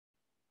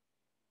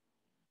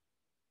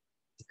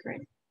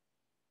Great.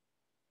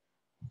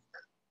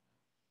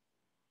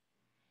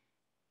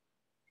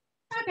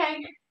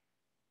 Okay.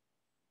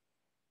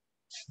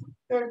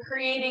 We're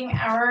creating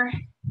our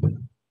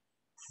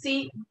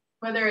seat,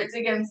 whether it's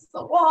against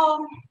the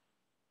wall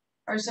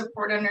or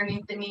support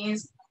underneath the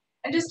knees.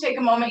 And just take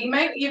a moment. You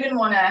might even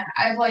want to,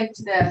 I've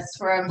liked this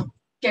where I'm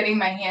getting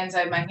my hands,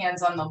 I have my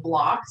hands on the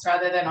blocks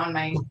rather than on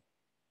my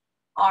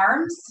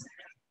arms,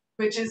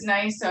 which is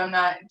nice. So I'm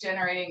not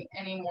generating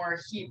any more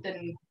heat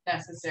than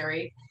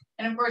necessary.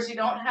 And of course, you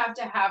don't have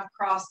to have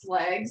crossed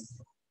legs.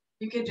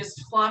 You could just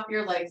flop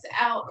your legs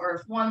out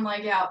or one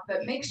leg out,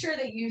 but make sure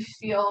that you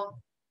feel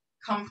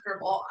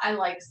comfortable. I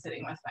like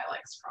sitting with my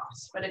legs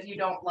crossed, but if you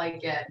don't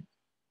like it,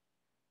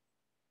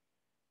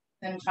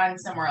 then find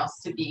somewhere else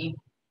to be.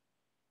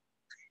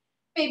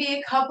 Maybe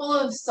a couple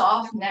of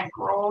soft neck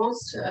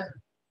rolls to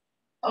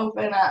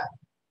open up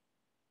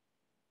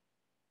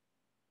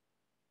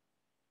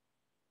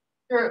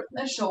through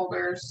the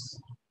shoulders.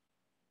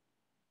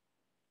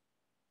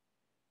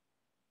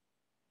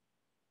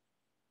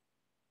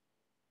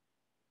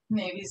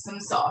 Maybe some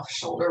soft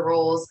shoulder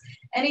rolls.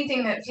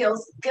 Anything that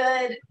feels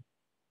good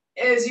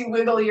as you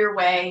wiggle your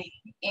way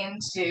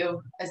into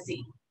a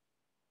seat.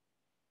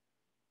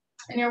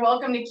 And you're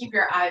welcome to keep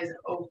your eyes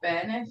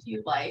open if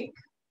you'd like.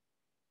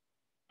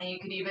 And you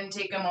could even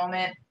take a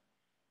moment,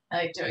 I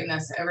like doing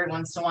this every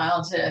once in a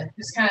while, to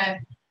just kind of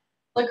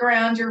look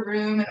around your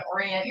room and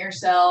orient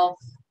yourself.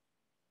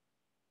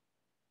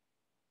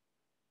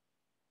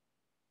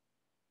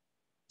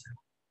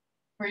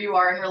 Where you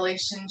are in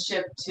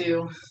relationship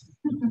to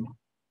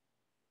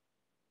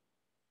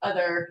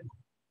other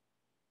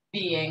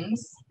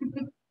beings,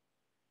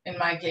 in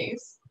my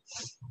case,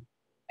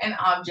 and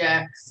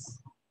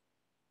objects.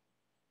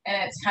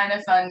 And it's kind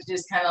of fun to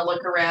just kind of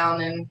look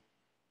around and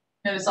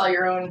notice all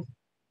your own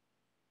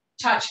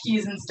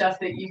tchotchkes and stuff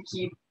that you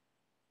keep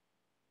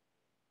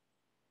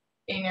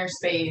in your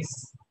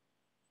space.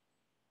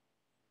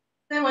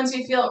 Then once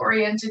you feel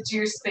oriented to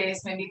your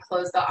space, maybe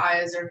close the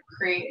eyes or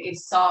create a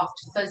soft,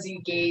 fuzzy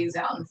gaze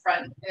out in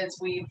front as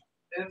we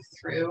move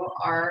through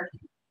our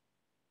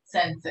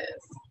senses.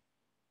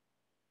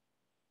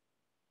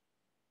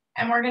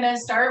 And we're going to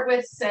start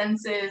with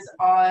senses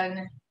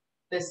on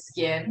the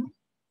skin.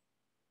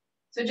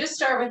 So just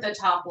start with the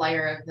top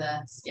layer of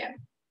the skin.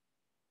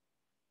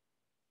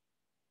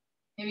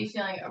 Maybe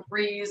feeling a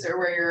breeze or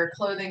where your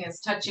clothing is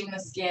touching the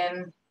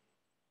skin.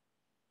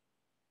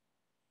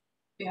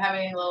 If you have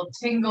any little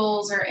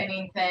tingles or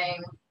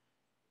anything.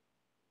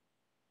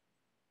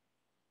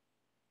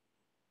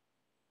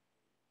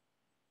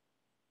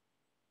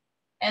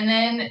 And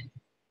then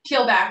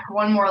peel back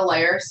one more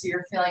layer so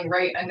you're feeling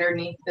right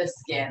underneath the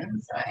skin.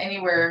 So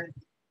anywhere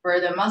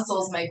where the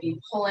muscles might be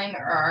pulling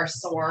or are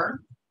sore.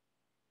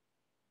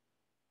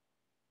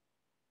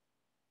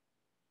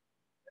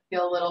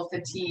 Feel a little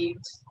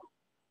fatigued.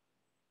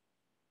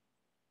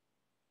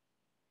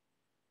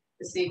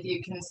 To see if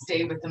you can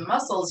stay with the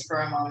muscles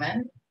for a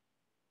moment.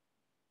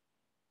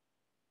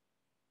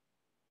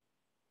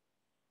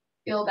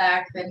 Peel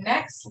back the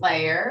next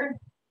layer,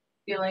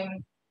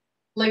 feeling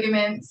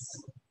ligaments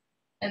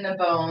in the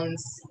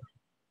bones.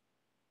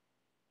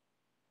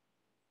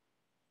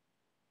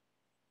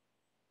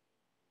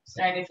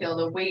 Starting to feel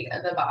the weight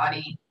of the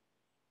body.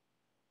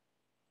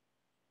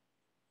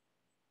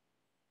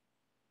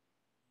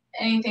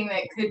 Anything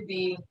that could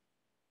be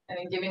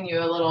kind of giving you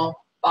a little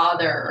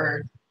bother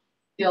or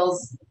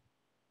feels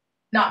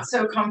not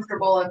so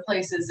comfortable in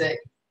places that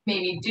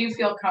maybe do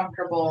feel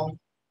comfortable.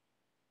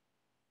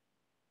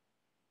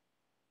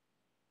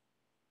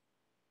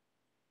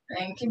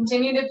 And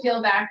continue to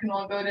peel back and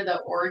we'll go to the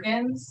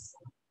organs.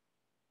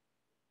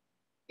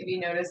 Maybe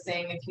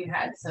noticing if you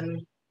had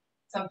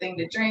something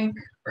to drink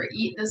or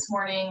eat this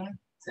morning,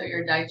 so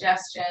your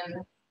digestion.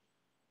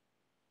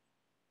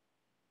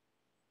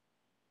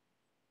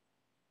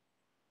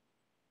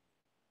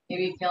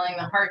 Maybe feeling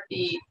the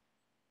heartbeat.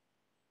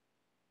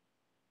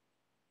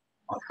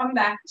 I'll come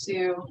back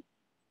to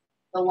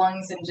the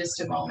lungs in just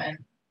a moment.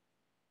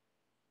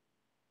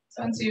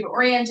 So once you've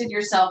oriented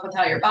yourself with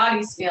how your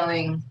body's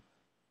feeling,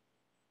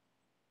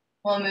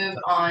 we'll move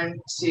on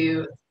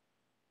to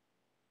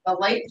the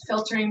light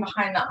filtering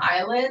behind the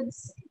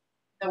eyelids,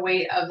 the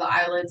weight of the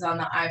eyelids on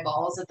the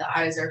eyeballs if the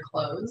eyes are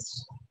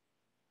closed.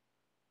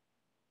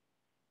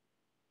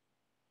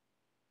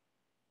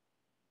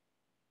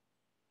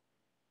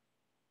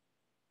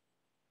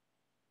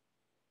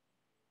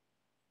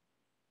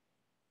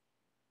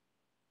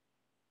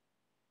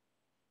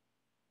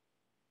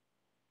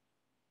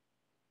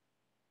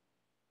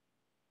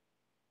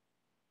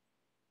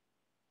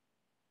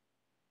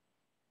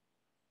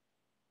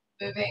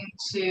 Moving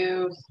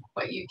to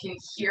what you can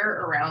hear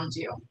around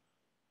you.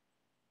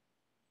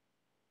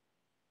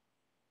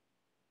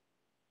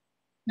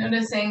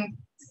 Noticing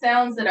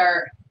sounds that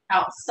are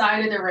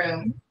outside of the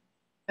room,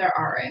 if there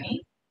are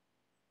any.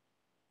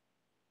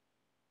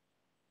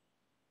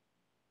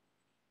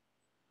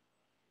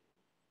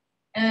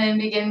 And then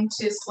begin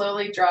to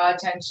slowly draw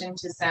attention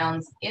to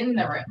sounds in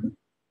the room.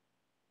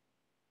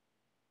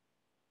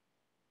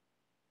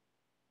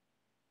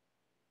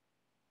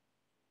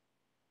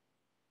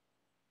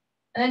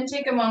 And then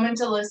take a moment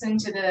to listen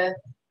to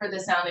for the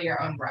sound of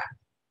your own breath.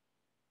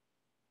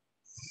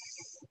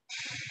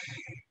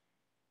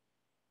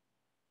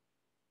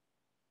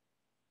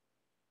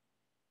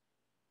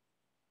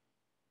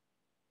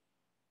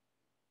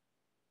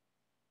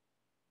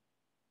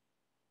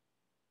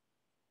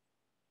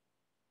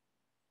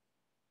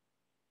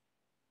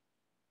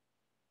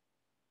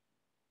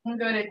 And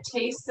go to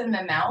taste in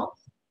the mouth.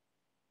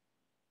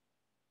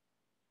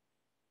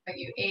 What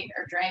you ate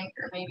or drank,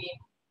 or maybe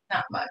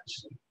not much.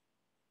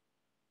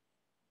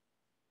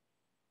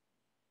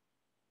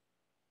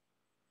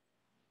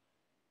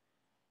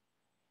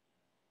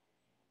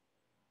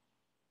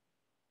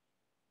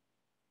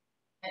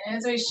 And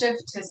as we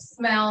shift to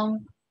smell,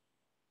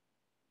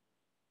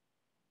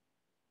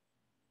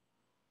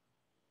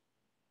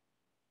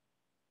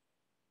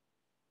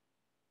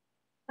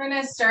 we're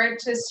going to start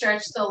to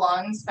stretch the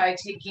lungs by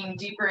taking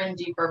deeper and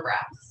deeper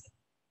breaths.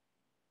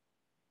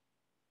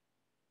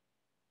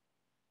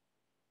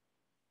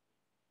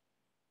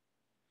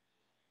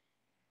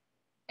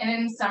 And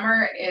in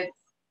summer, it's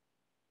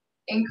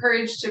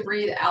encouraged to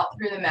breathe out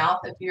through the mouth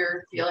if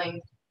you're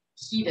feeling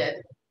heated.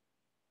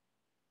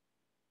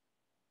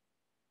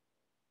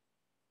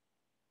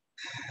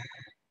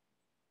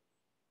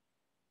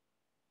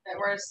 And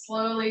we're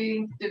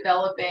slowly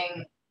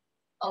developing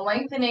a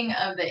lengthening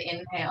of the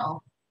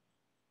inhale.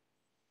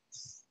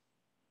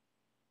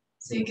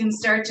 So you can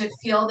start to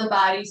feel the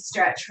body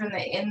stretch from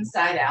the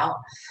inside out.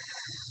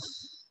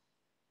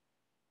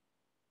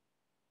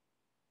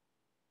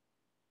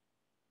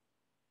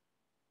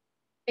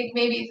 Take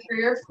maybe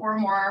 3 or 4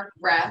 more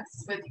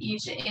breaths with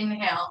each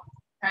inhale,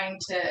 trying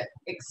to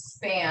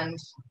expand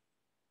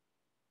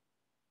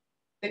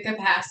the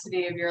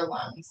capacity of your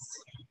lungs.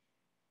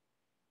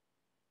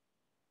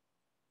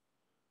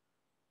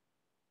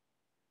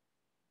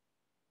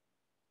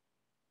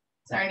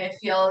 Starting to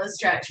feel the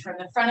stretch from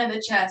the front of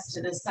the chest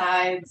to the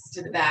sides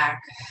to the back.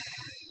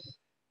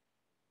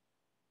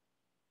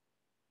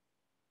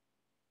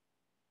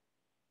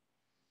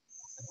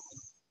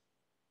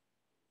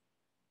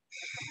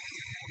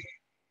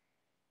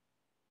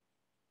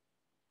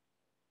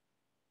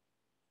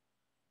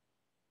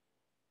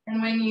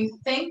 And when you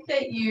think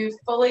that you've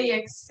fully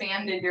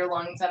expanded your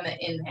lungs on the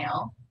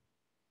inhale,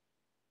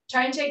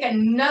 try and take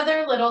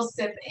another little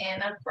sip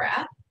in of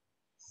breath.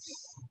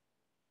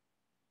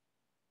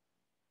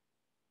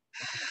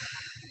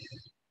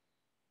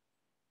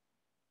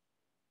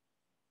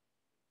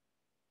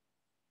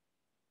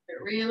 It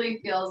really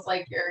feels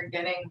like you're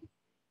getting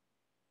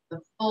the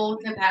full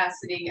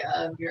capacity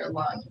of your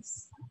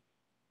lungs.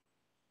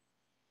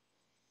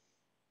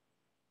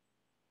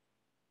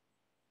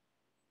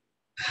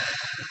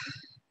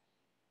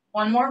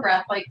 One more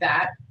breath like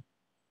that,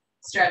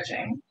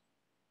 stretching.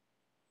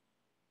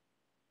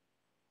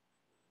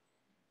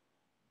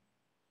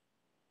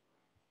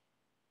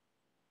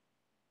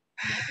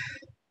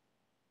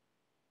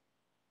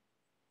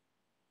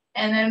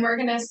 And then we're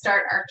going to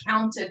start our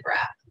counted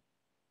breath,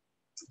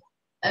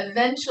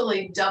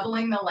 eventually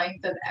doubling the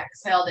length of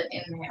exhale to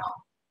inhale.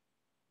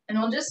 And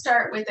we'll just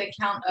start with a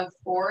count of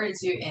 4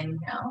 as you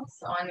inhale.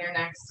 So on your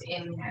next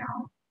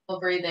inhale, we'll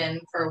breathe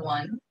in for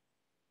 1,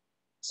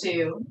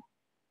 2,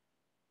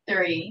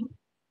 3,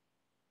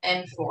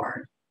 and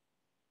 4.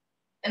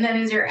 And then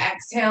as you're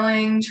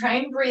exhaling, try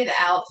and breathe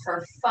out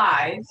for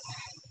 5,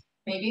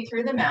 maybe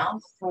through the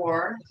mouth,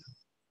 4,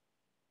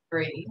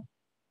 3,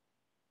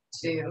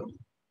 2,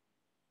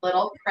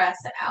 little press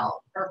out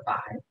for 5.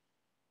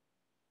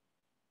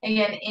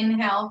 Again,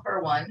 inhale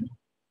for 1,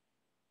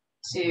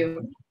 2,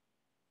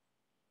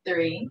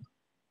 3,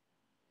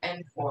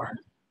 and 4.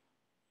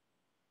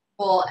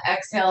 We'll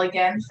exhale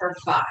again for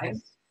 5,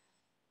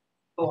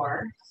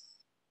 4,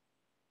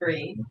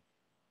 3,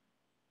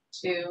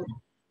 2,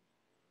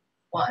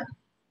 1.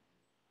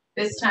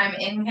 This time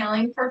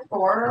inhaling for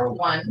 4,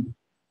 1,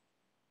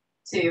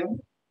 2,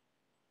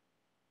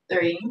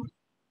 3,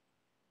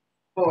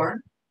 4.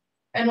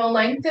 And we'll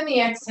lengthen the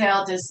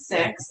exhale to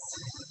 6,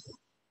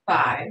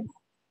 5,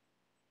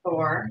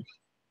 4,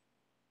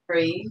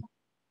 3,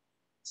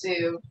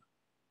 2,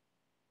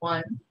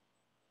 1.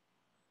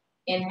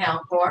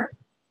 Inhale 4.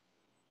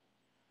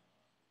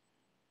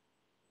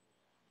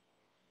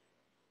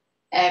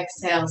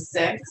 Exhale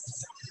 6,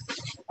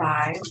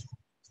 5,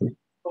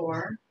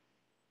 4,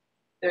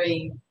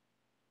 3,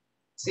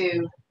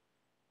 2,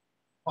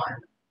 1.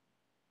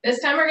 This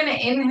time we're going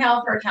to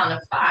inhale for a count of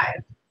 5.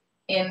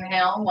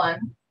 Inhale 1,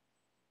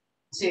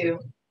 2,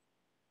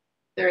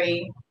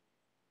 3,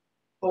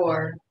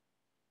 4,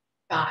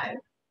 5.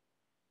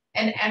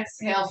 And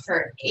exhale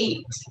for 8,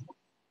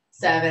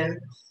 7,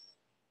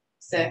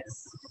 6,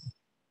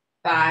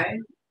 5,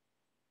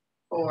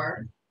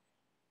 4,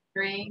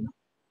 3,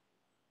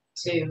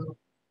 2,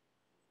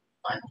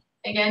 1.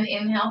 Again,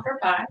 inhale for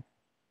 5.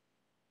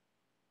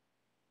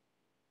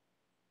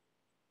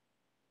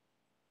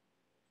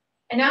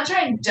 And now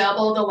try and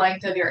double the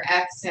length of your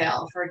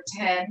exhale for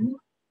 10,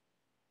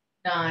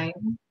 9,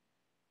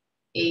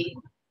 8,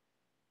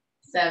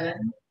 7,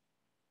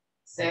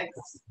 6,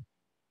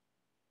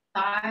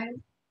 5,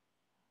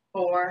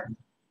 4,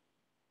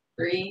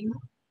 3,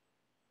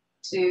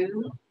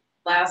 2,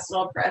 last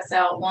little press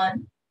out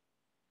 1,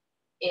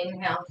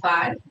 inhale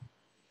 5,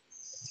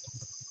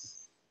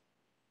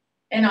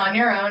 and on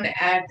your own,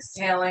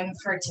 exhaling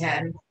for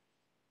 10.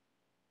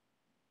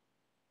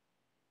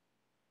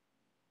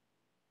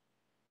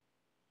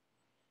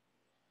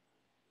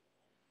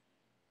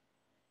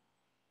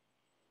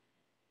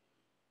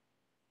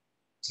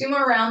 Two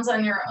more rounds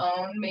on your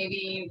own.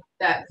 Maybe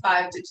that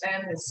 5 to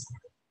 10 is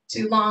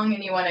too long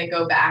and you want to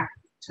go back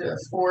to a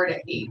 4 to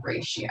 8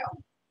 ratio.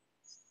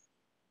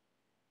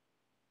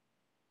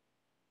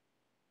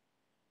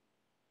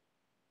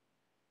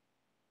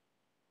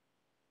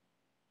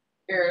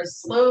 You're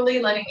slowly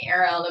letting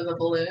air out of the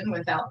balloon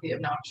without the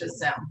obnoxious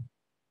sound.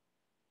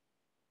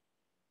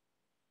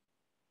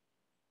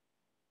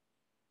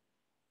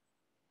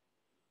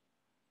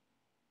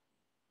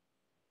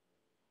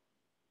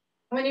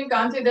 When you've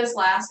gone through this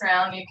last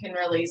round, you can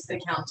release the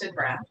counted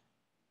breath.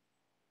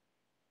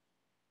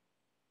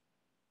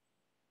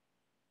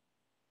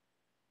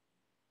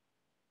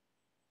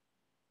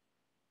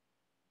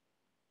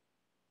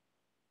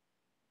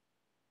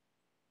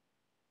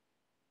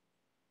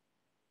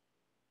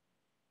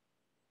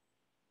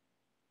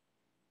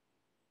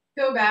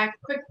 Go back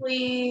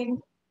quickly,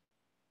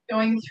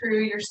 going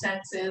through your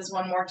senses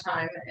one more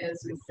time as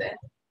we sit.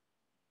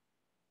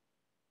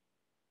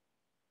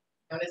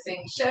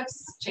 Noticing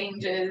shifts,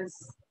 changes.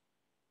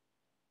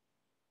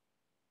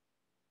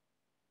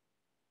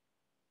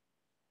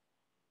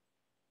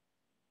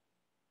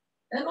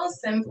 Then we'll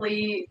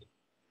simply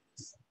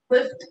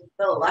lift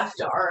the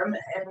left arm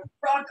and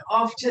rock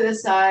off to the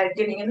side,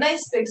 getting a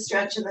nice big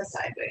stretch in the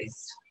side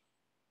waist.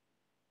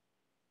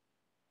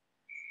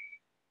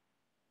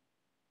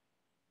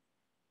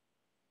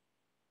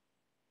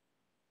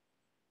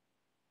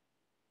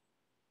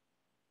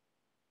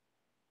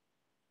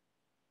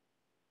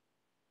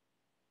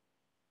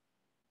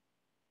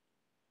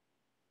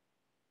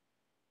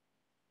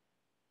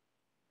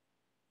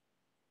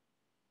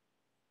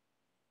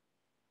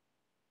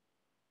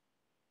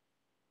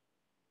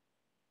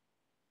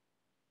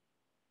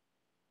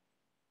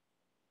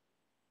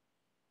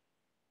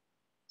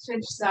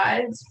 Switch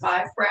sides,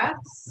 5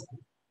 breaths.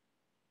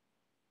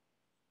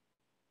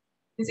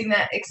 Using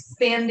that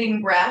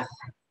expanding breath,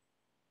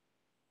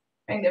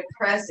 trying to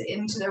press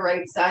into the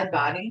right side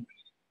body.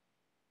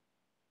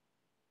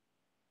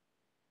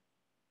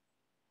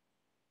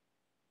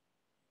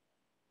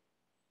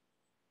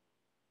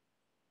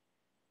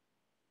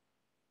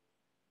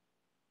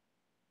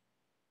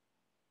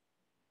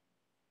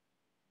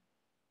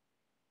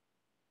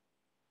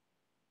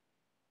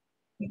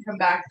 You come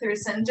back through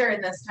center,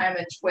 and this time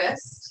a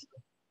twist.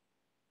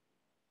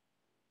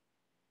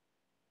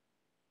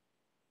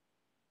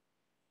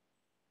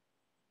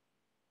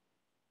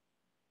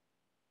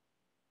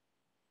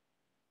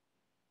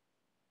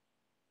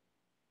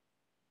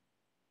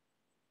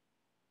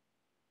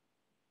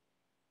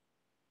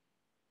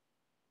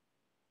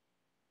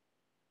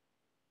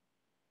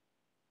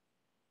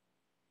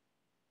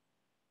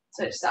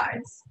 Switch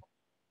sides.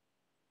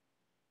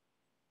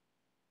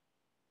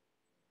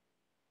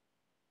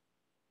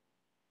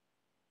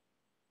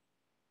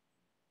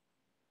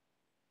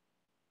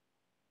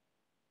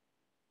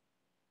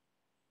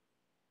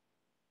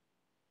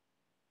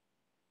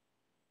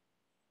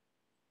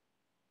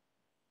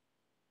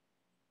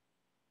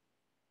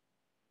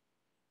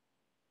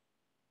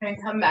 And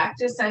come back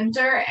to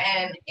center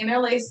and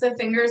interlace the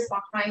fingers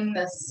behind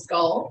the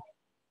skull.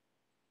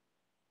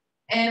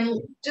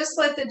 And just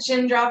let the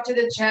chin drop to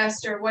the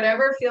chest or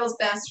whatever feels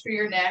best for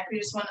your neck. We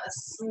just want a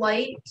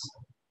slight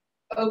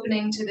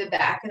opening to the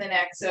back of the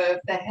neck. So if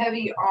the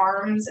heavy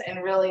arms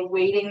and really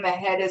weighting the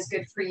head is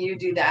good for you,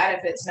 do that.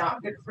 If it's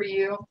not good for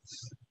you,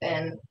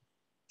 then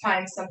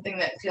find something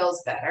that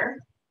feels better.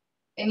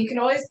 And you can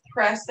always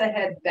press the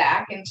head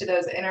back into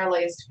those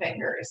interlaced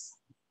fingers.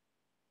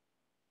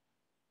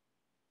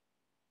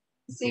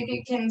 See if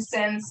you can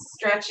sense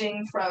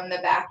stretching from the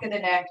back of the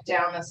neck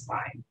down the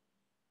spine.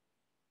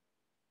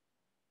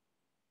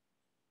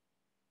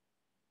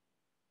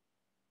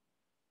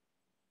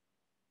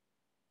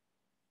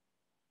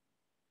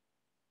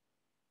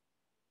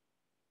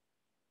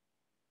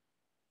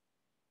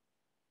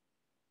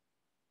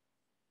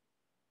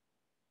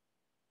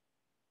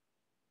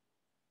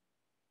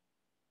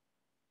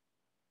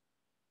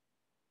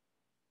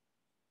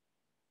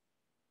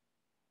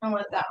 And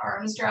let the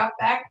arms drop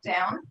back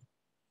down.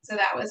 So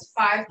that was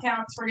 5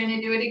 counts. We're going to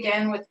do it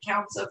again with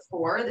counts of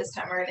 4. This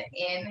time we're going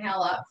to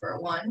inhale up for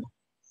 1,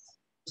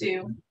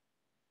 2,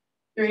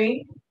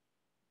 3,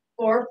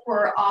 4.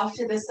 We're off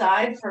to the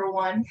side for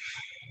 1,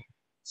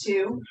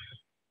 2,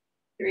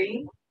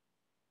 3,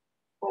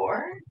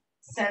 4.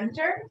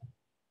 Center.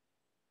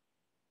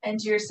 And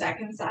to your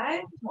second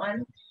side.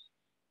 1,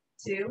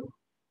 2,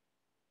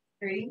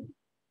 3,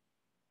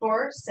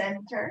 4.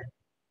 Center.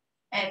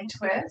 And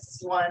twist.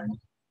 1,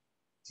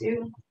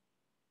 2,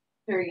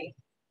 3,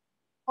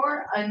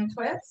 4.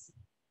 Untwist.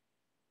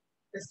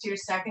 Just to your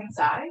second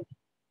side.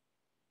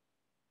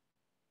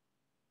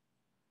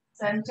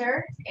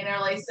 Center,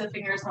 interlace the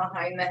fingers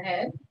behind the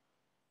head,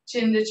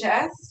 chin to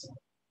chest.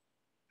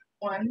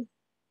 1,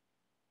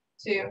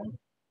 2,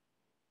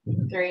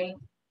 3,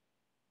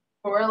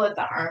 4. Let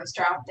the arms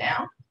drop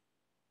down.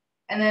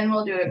 And then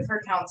we'll do it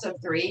for counts of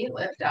 3.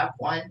 Lift up.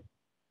 1,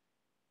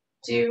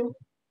 2,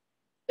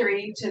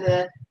 3 to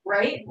the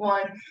right.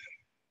 1,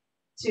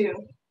 2,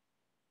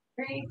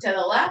 3 to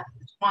the left.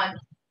 1,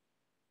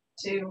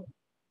 2,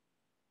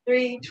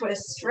 3.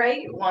 Twist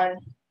right. 1,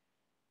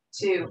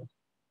 2,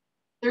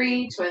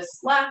 3. Twist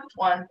left.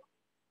 1,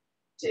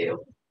 2,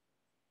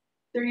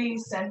 3.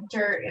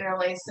 Center.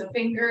 Interlace the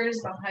fingers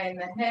behind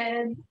the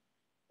head.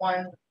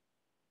 1,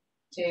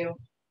 2,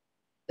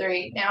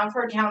 3. Now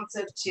for counts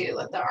of 2,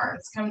 let the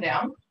arms come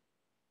down.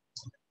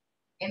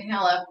 Inhale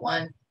up.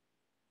 1,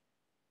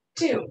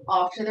 2.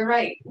 Off to the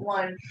right.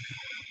 1,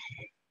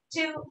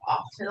 2.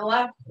 Off to the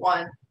left.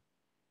 1,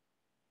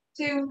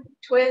 2.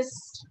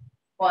 Twist.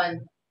 1,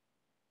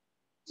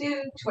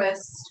 2.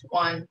 Twist.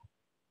 1,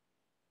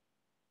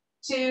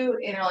 2.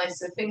 Interlace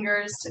the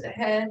fingers to the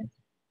head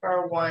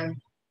for 1,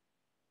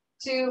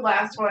 2.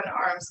 Last one.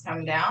 Arms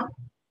come down.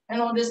 And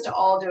we'll just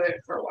all do it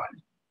for 1.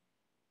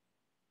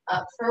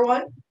 Up for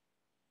 1.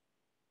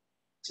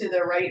 To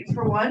the right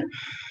for 1.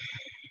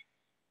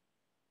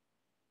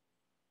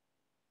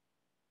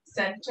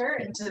 Center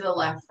and to the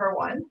left for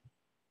 1.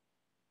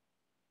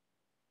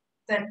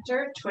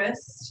 Center,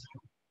 twist,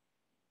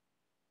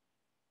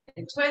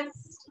 and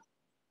twist.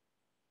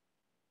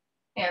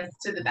 Hands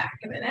to the back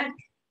of the neck.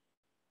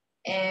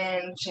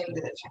 And chin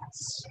to the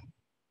chest.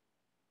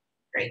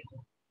 Great.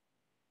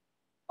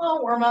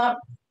 We'll warm up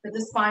for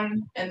the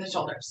spine and the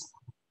shoulders.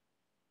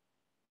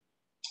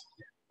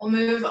 We'll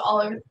move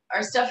all of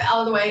our stuff out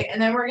of the way, and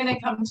then we're going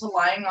to come to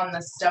lying on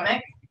the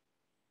stomach.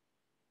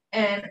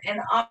 And an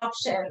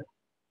option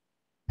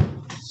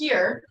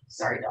here,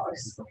 sorry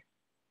dogs,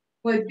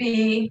 would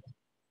be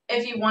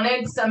if you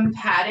wanted some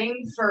padding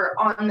for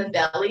on the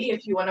belly,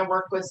 if you want to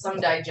work with some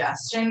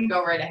digestion,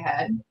 go right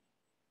ahead.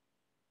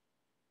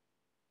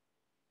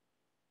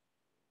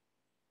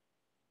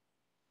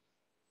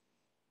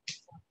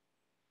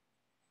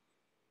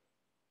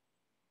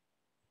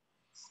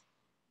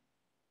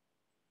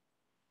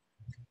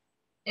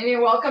 And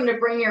you're welcome to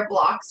bring your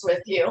blocks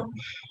with you.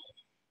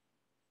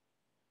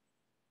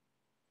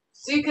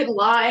 So you could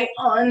lie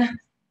on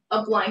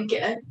a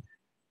blanket.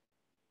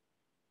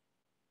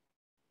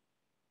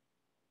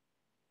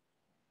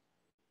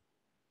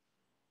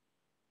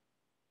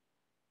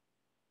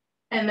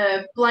 And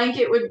the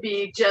blanket would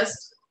be just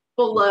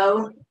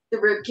below the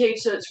rib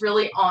cage, so it's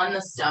really on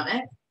the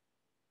stomach.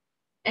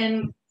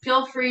 And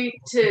feel free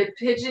to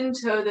pigeon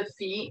toe the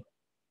feet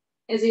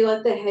as you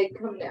let the head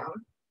come down.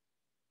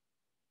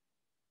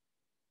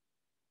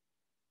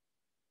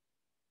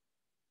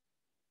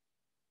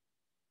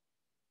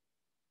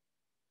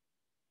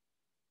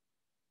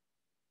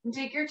 And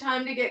take your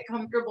time to get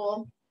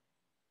comfortable.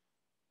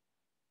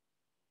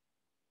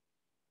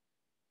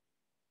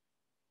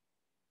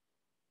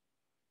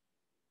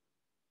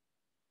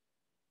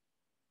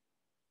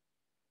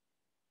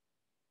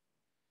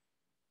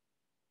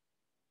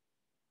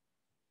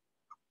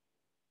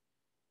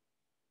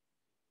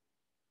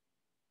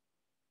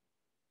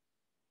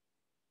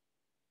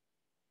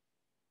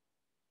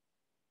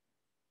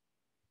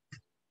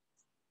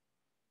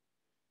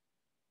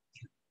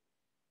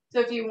 So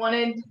if you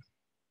wanted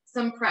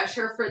some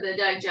pressure for the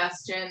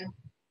digestion,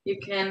 you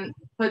can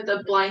put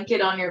the blanket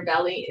on your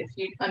belly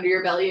under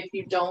your belly. If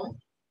you don't,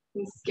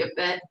 you can skip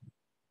it.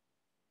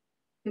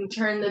 You can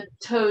turn the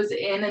toes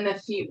in and the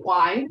feet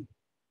wide.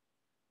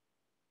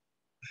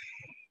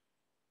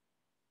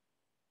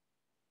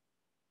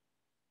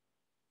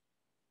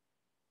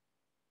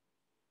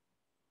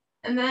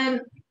 And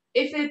then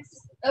if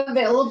it's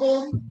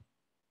available,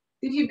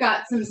 if you've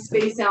got some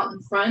space out in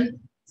front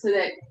so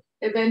that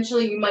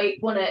eventually you might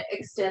want to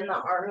extend the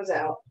arms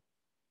out.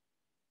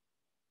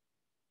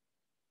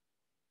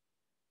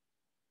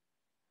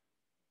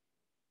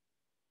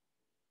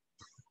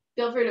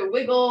 Feel free to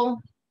wiggle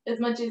as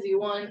much as you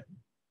want.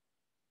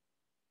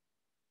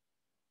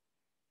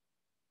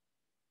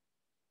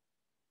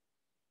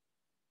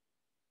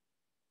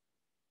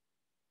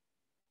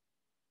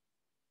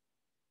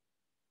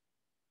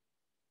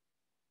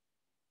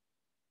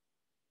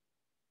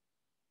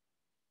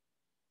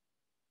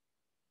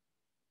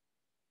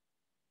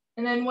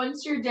 And then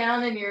once you're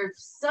down and you're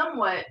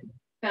somewhat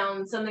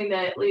found something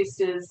that at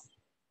least is,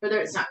 whether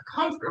it's not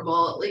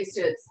comfortable, at least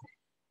it's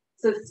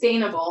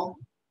sustainable,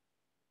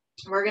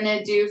 we're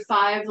gonna do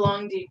 5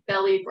 long, deep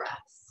belly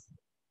breaths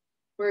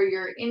where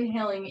you're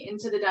inhaling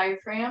into the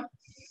diaphragm.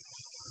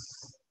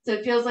 So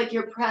it feels like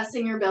you're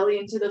pressing your belly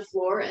into the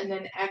floor and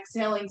then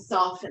exhaling,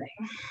 softening.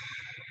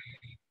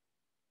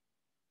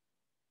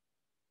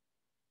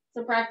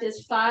 So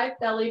practice 5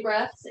 belly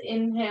breaths.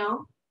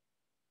 Inhale.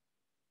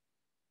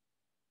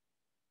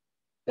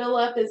 Fill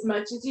up as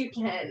much as you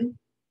can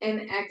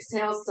and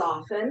exhale,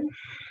 soften.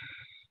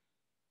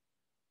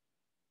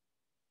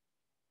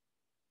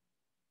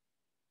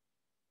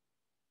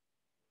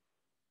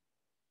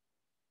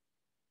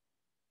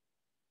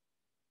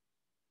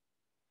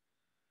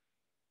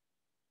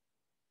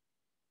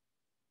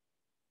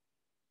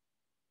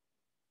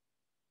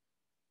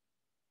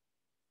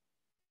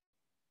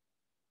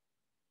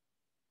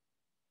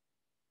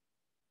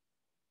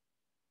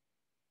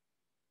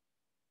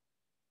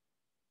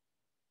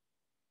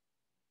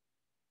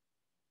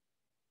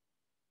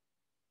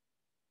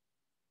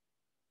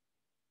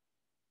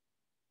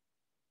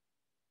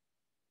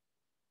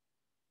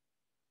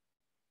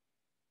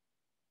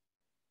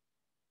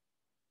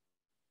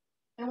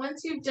 And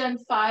once you've done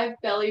 5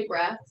 belly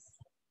breaths,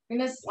 you're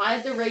going to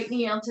slide the right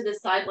knee onto the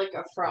side like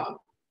a frog.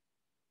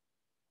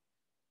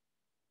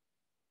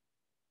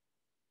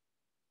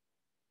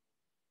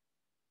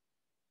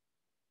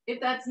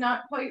 If that's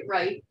not quite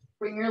right,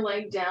 bring your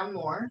leg down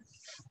more.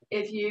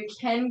 If you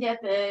can get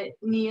the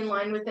knee in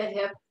line with the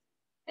hip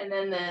and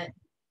then the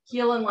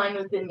heel in line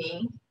with the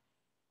knee,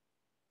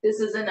 this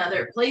is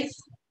another place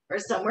or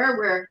somewhere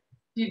where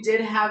you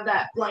did have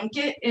that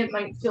blanket, it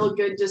might feel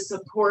good to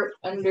support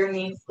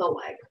underneath the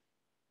leg.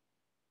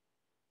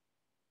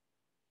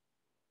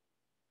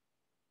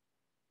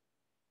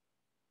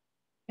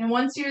 And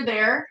once you're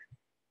there,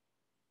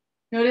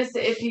 notice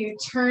that if you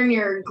turn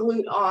your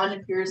glute on,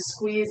 if you're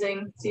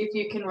squeezing, see if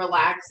you can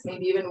relax,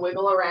 maybe even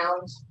wiggle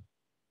around.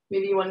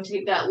 Maybe you want to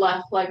take that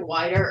left leg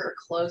wider or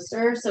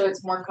closer so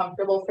it's more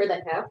comfortable for the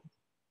hip.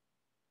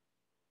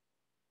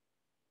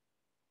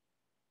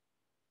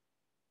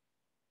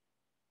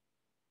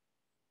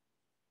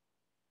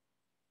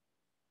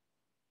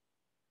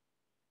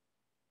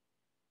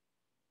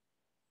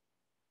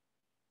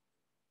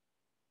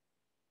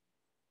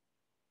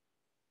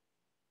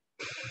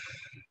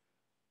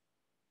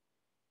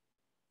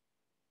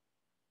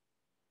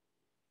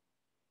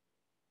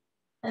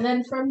 And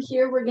then from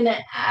here, we're gonna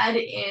add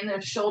in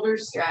a shoulder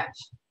stretch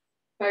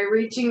by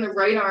reaching the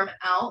right arm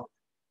out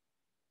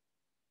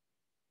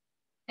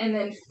and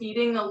then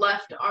feeding the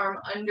left arm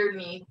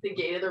underneath the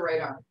gate of the right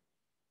arm.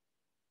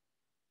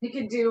 You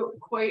could do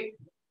quite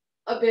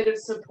a bit of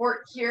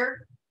support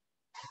here.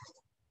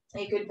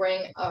 You could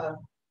bring a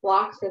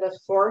block for the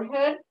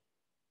forehead.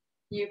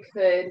 You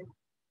could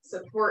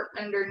support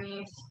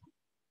underneath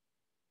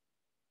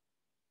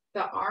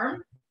the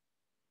arm.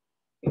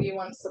 Maybe you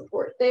want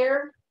support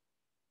there.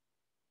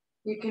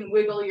 You can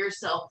wiggle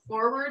yourself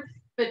forward,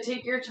 but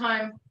take your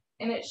time,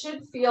 and it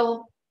should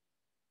feel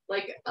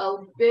like a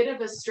bit of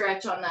a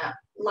stretch on that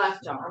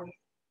left arm.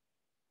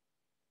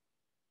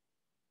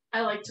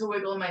 I like to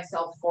wiggle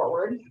myself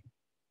forward,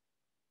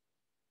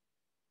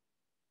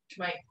 which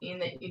might mean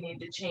that you need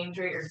to change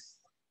where your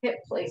hip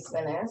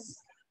placement is.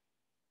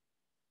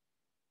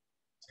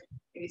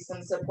 Maybe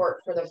some support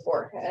for the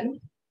forehead.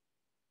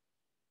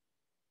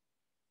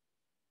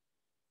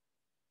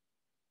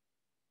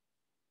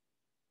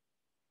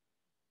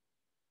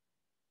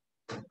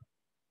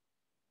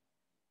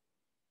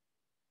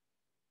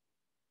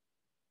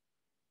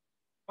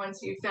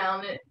 Once you've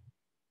found it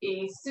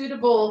a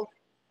suitable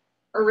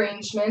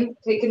arrangement,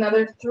 take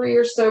another 3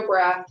 or so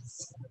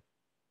breaths.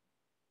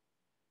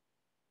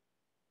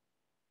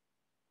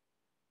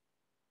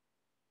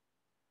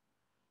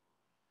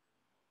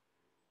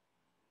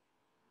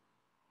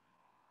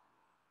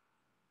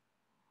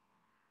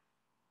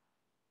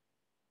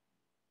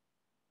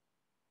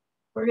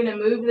 We're going to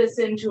move this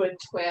into a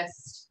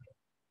twist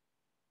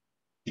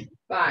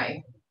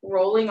by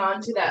rolling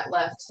onto that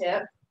left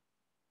hip.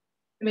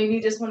 Maybe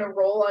you just want to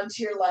roll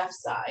onto your left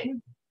side.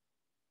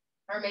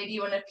 Or maybe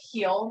you want to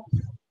peel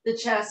the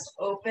chest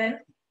open,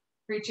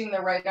 reaching the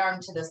right arm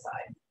to the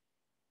side.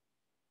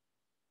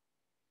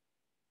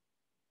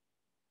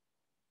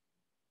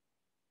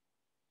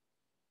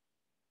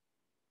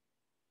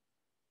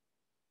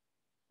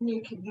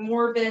 You can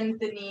more bend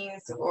the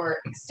knees or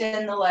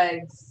extend the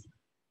legs.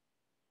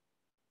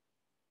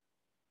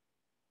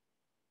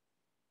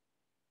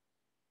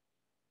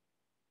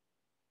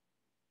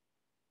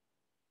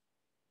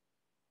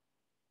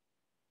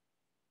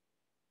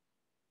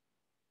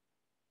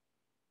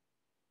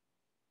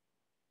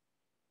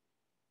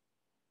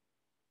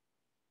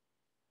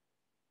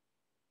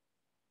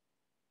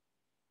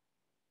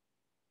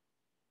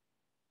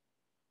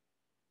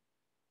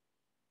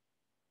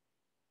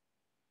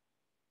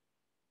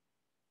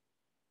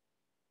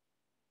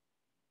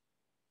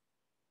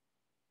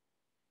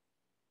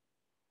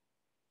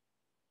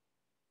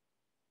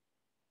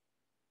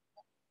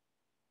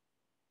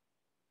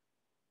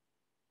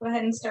 Go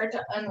ahead and start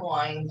to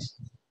unwind.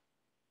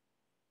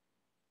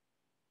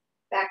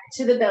 Back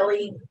to the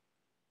belly.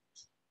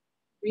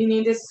 You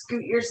need to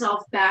scoot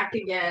yourself back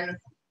again.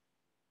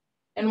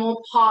 And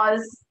we'll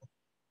pause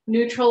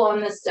neutral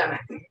on the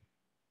stomach.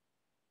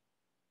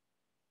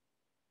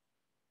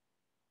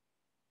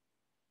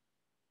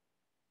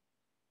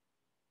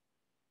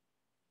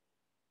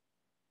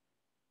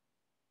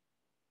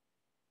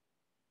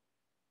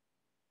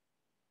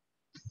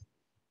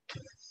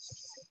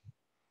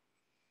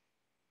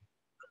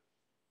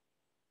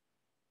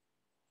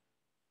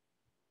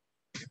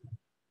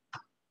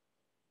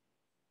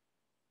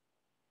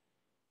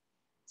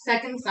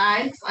 Second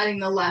side, sliding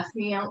the left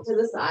knee out to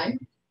the side.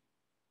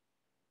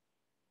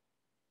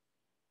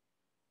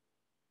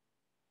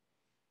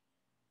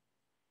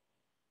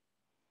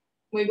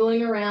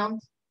 Wiggling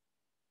around,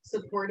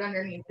 support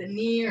underneath the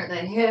knee or the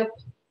hip.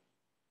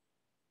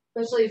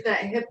 Especially if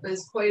that hip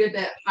is quite a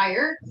bit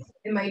higher,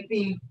 it might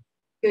be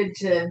good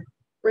to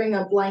bring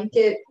a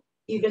blanket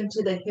even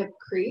to the hip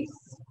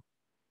crease.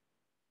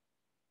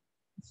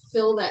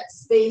 Fill that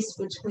space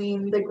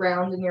between the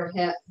ground and your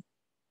hip.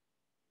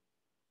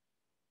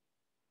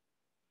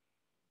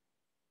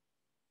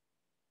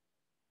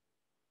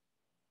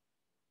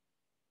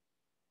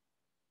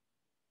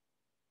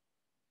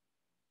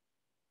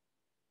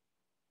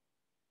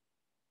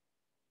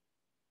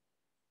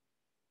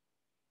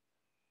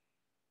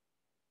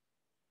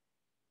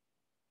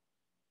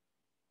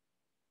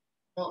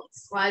 We'll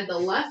slide the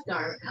left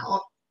arm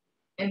out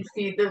and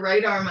feed the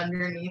right arm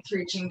underneath,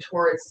 reaching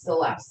towards the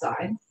left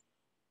side.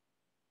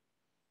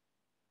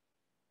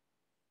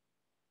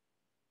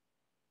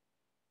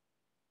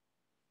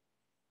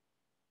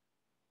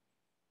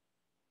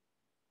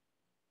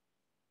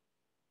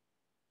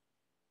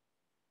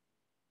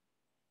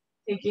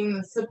 Taking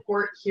the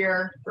support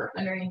here for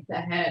underneath the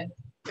head.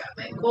 Got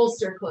my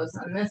bolster close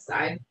on this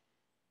side.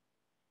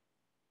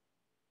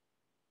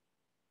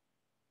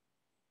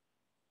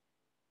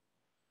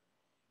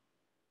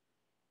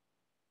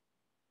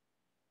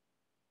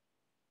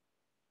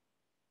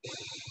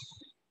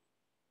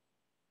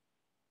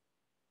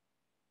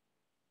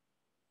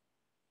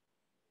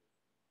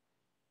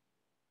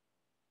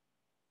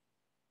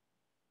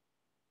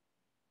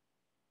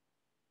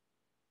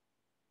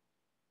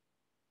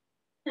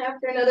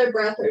 After another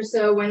breath or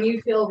so, when you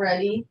feel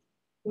ready,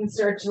 you can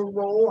start to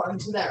roll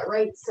onto that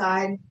right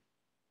side.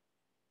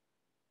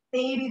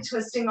 Maybe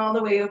twisting all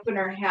the way open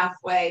or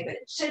halfway, but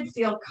it should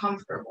feel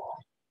comfortable.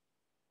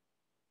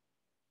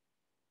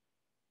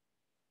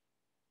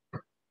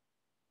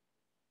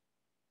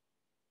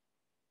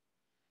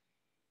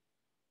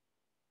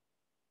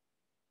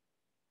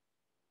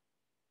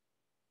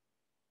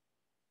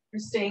 We're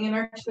staying in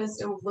our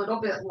twist a little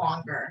bit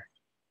longer.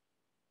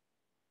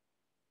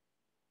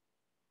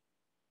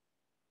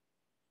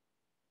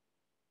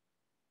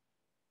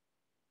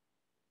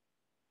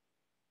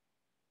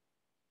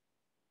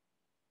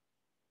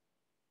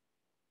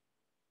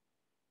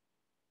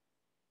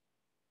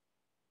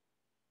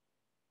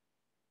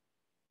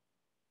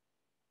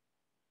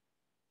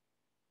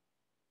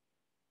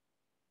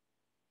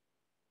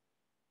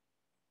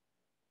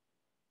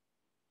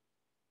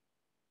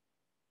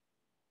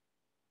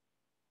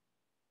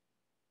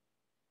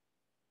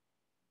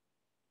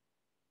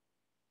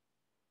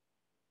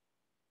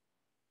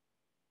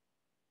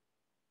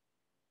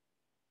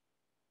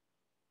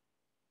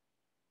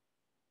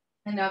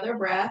 Another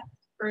breath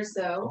or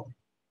so.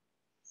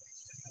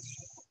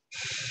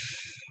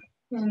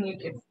 And you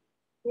can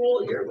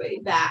roll your way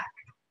back.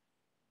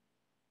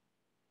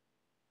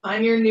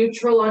 Find your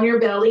neutral on your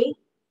belly.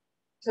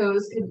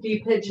 Toes could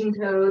be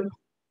pigeon-toed.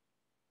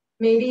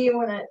 Maybe you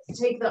want to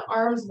take the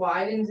arms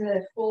wide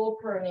into full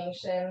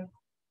pronation.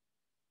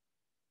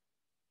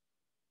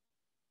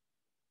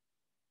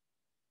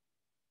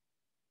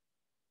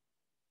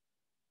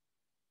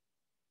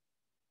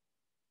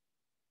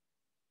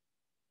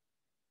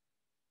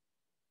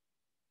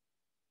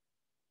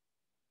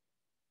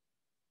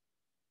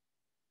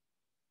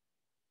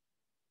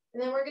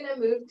 And then we're going to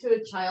move to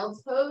a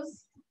child's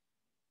pose.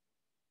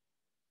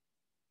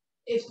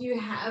 If you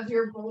have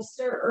your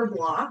bolster or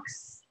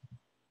blocks,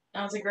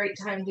 now's a great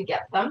time to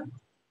get them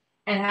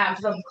and have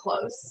them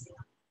close.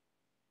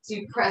 So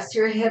you press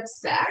your hips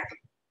back.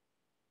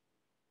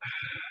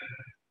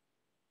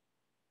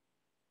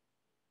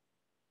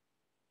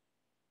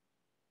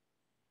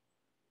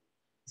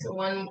 So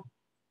one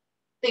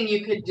thing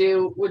you could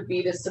do would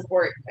be to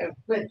support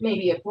with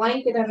maybe a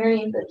blanket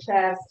underneath the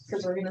chest,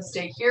 because we're going to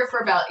stay here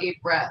for about 8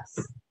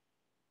 breaths.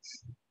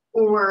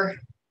 Or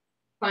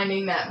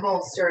finding that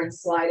bolster and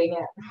sliding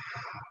it.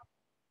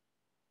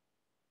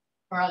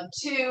 We're on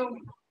 2.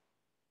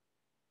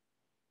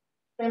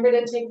 Remember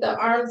to take the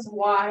arms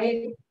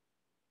wide.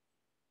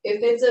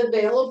 If it's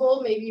available,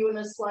 maybe you want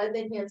to slide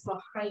the hands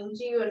behind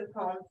you and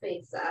palm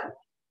face up.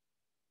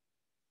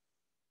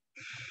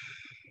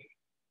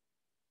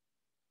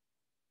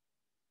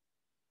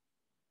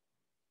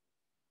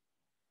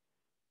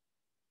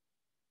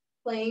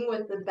 Playing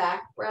with the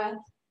back breath.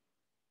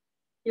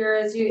 Here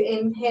as you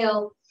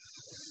inhale,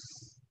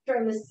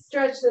 trying to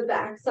stretch the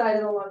back side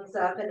of the lungs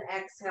up, and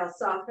exhale,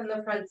 soften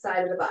the front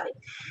side of the body.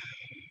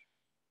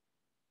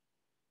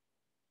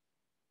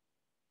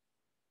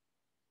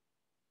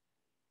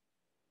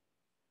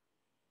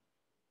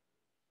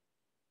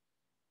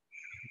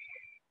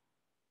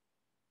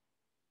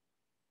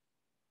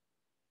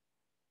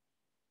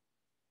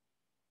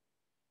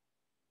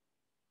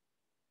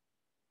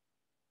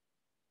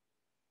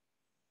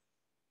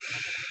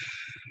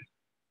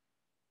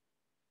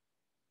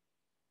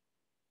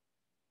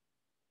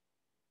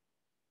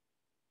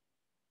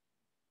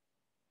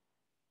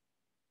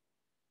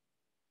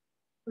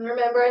 And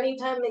remember,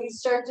 anytime that you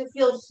start to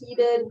feel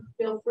heated,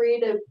 feel free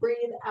to breathe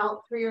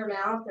out through your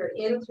mouth or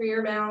in through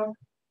your mouth,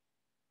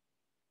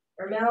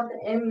 or mouth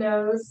and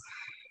nose,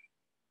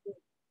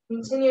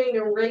 continuing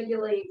to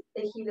regulate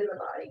the heat in the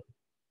body.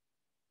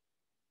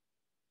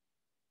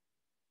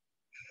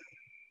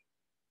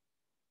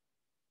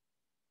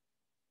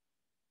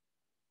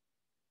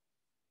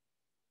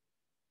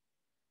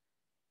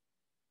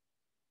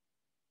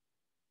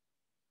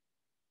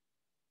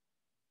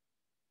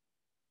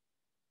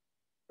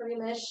 We're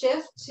going to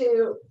shift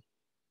to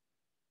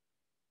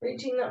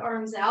reaching the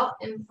arms out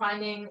and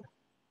finding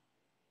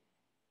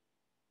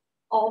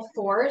all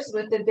fours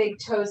with the big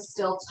toes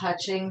still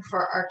touching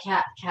for our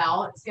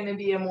cat-cow. It's going to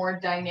be a more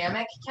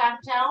dynamic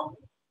cat-cow.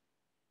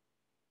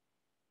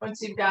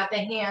 Once you've got the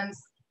hands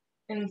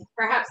And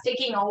perhaps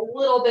taking a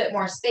little bit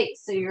more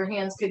space so your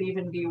hands could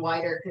even be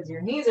wider because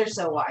your knees are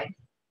so wide.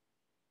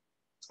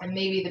 And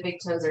maybe the big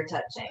toes are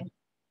touching.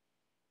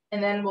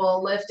 And then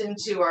we'll lift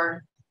into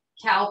our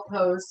cow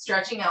pose,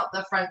 stretching out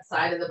the front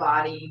side of the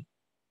body,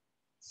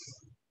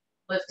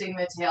 lifting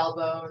the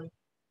tailbone.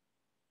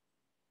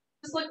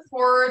 Just look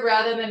forward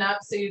rather than up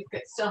so you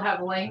still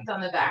have length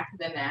on the back of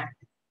the neck.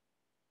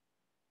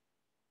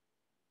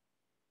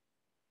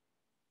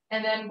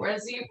 And then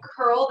as you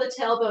curl the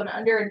tailbone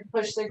under and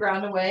push the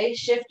ground away,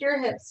 shift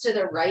your hips to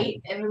the right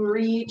and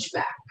reach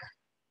back.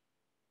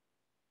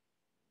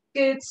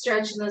 Good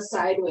stretch in the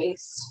side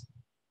waist.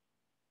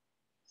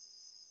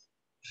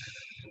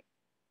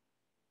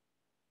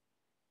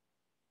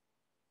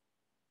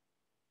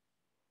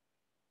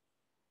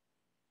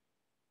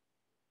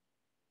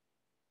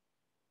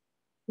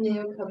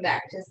 Now come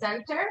back to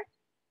center.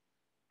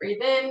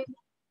 Breathe in.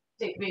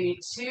 Take maybe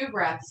 2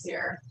 breaths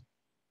here.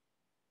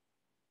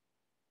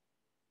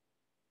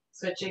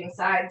 Switching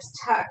sides,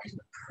 tuck,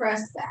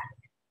 press back.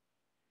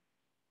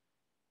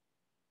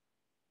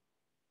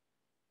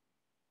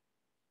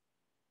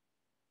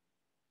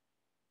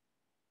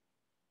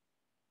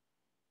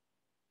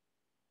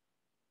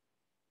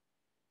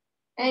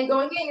 And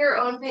going at your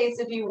own pace,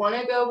 if you want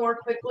to go more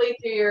quickly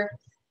through your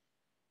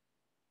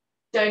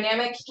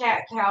dynamic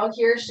cat-cow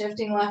here,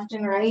 shifting left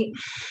and right.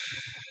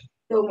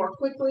 Go more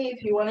quickly.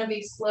 If you want to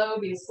be slow,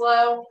 be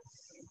slow.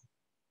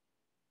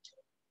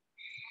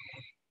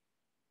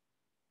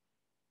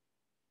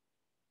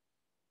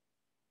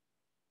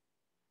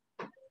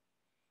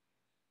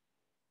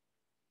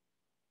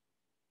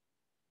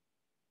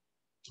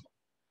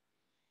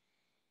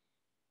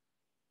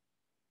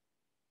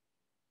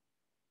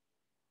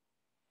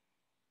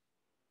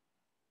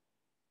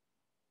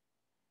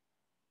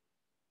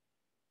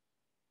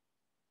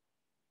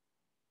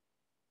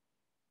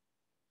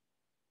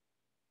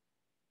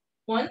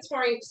 Once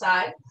more each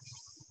side.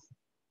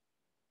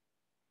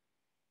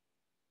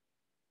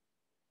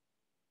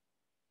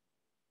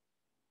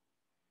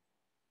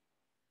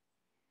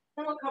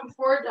 Then we'll come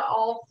forward to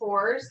all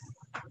fours.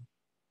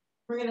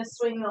 We're going to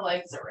swing the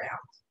legs around.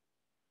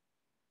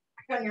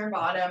 Back on your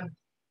bottom.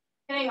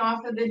 Getting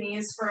off of the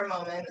knees for a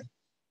moment.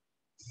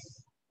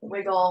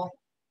 Wiggle.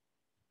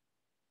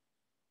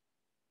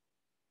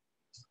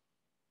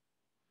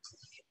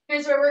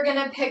 Here's where we're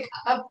going to pick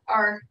up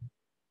our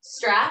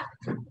strap.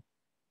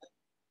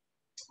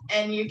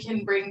 And you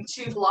can bring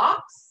 2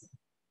 blocks.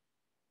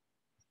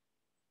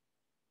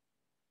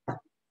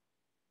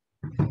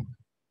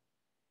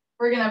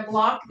 We're going to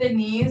block the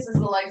knees as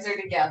the legs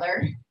are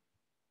together.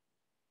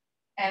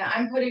 And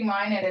I'm putting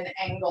mine at an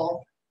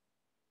angle.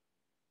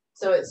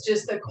 So it's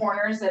just the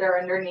corners that are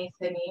underneath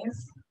the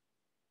knees.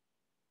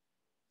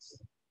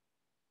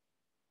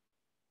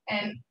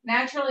 And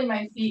naturally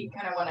my feet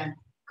kind of want to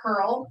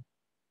curl.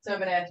 So I'm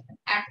going to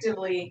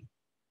actively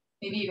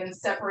maybe even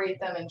separate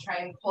them and try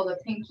and pull the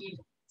pinky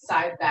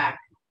side back.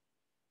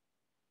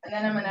 And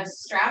then I'm going to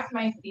strap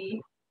my feet.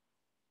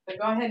 So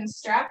go ahead and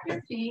strap your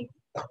feet.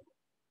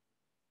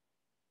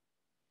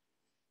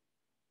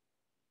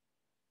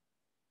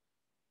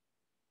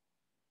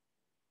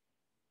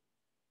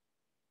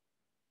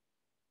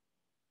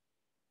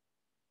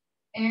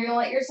 And you're going to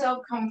let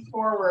yourself come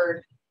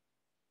forward.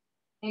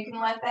 You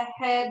can let the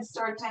head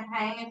start to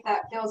hang if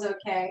that feels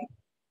okay.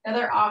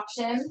 Another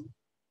option,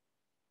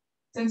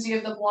 since you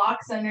have the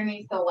blocks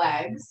underneath the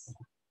legs,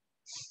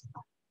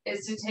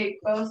 is to take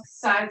both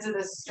sides of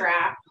the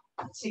strap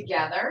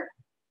together,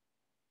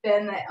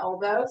 bend the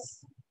elbows,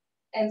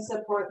 and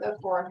support the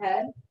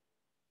forehead,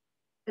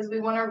 because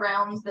we want to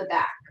round the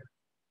back.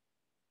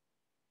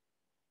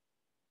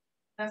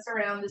 Mess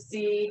around to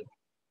see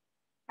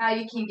how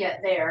you can get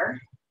there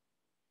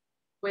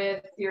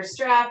with your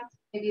strap.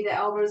 Maybe the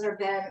elbows are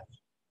bent.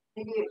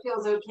 Maybe it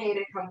feels okay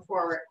to come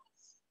forward.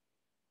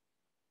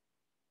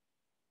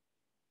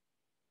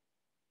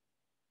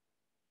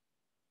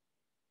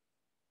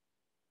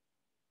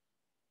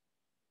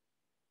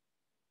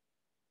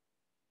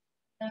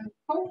 And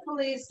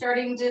hopefully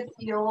starting to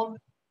feel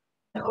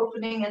an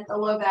opening at the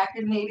low back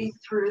and maybe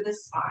through the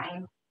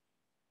spine.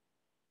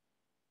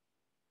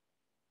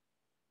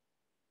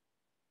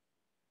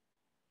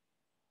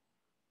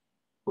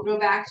 We'll go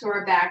back to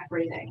our back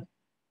breathing.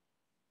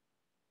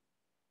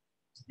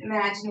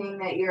 Imagining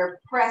that you're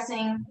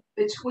pressing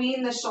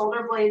between the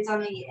shoulder blades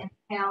on the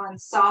inhale and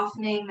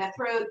softening the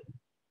throat,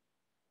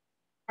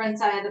 front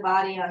side of the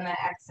body on the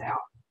exhale.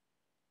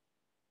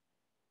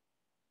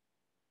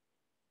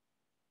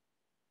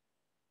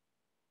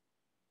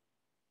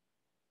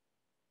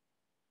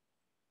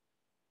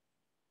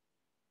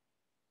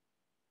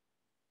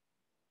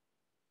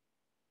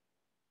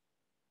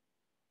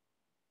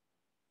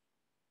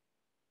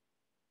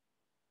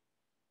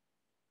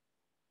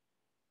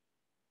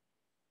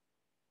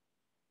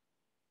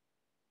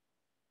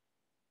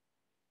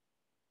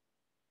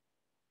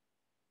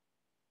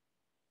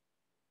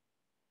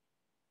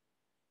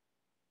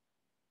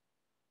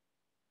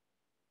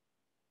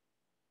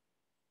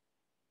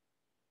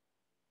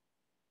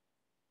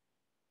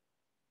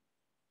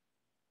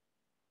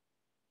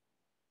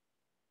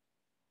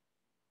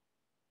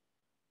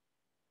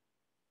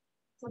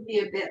 will be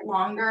a bit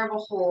longer of a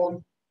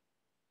hold.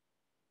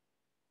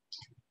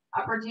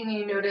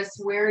 Opportunity to notice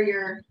where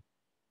you're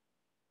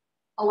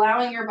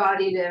allowing your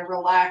body to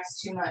relax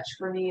too much.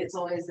 For me, it's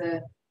always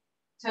the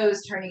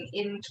toes turning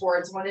in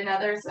towards one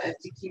another, so I have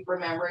to keep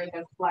remembering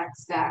to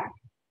flex back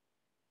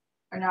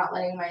or not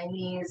letting my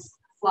knees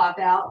flop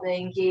out, the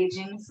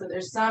engaging. So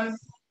there's some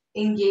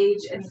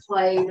engage and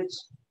play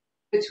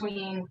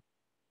between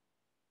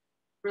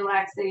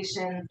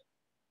relaxation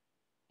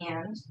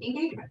and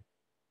engagement.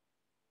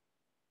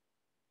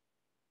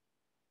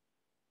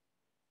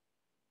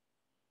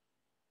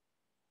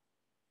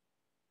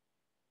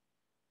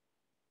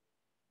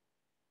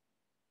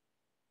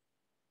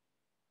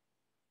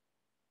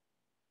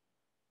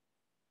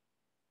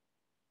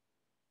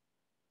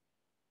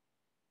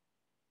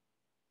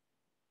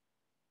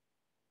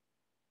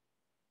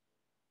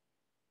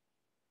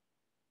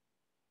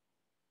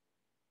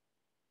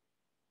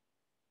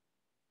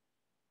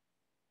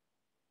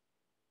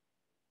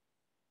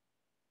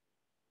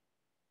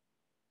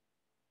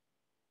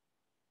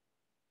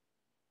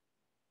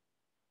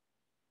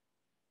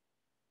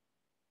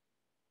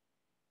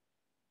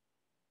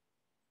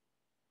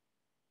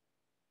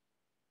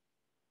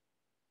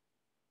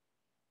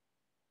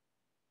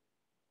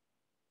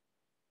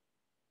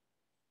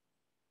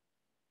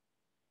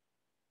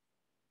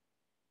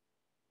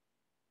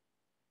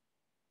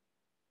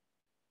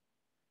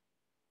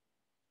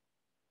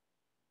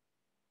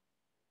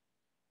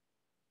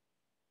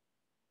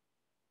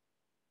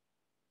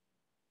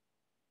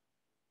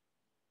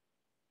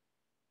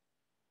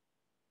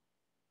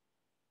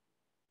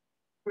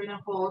 We're going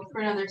to hold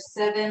for another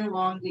 7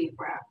 long, deep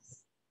breaths.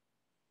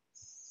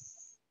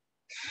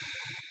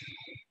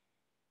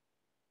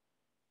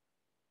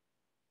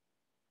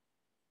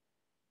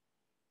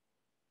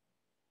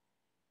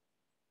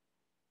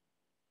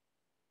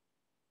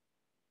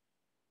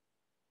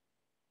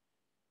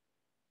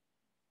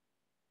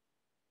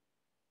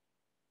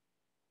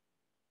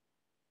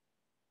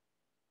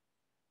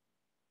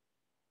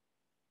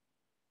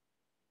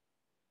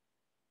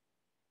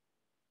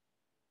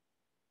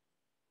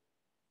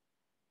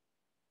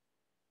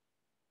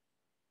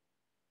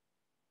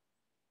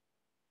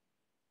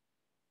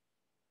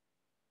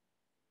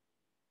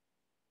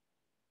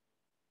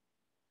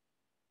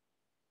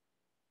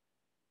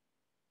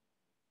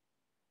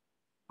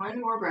 One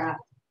more breath.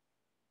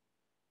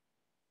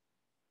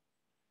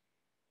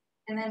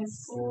 And then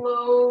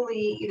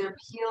slowly either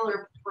peel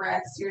or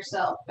press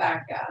yourself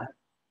back up.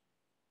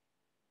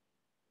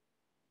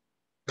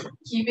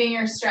 Keeping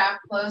your strap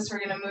close, we're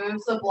going to move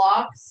the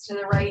blocks to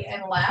the right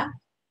and left.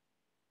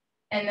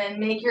 And then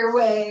make your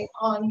way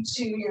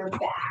onto your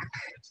back.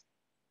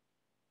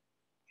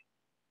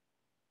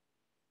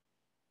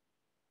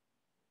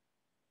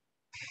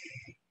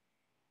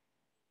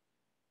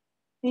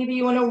 Maybe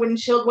you want to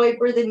windshield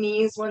wiper the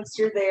knees once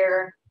you're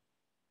there.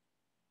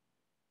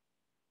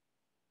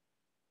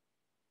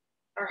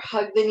 Or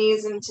hug the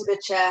knees into the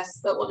chest,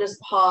 but we'll just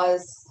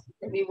pause.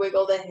 Maybe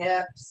wiggle the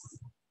hips.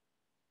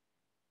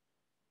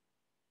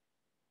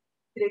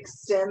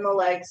 Extend the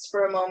legs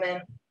for a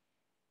moment.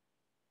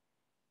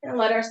 And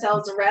let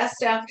ourselves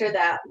rest after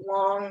that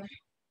long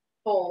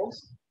hold.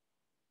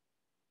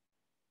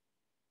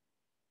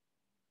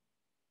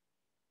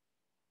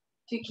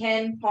 If you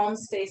can,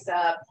 palms face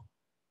up.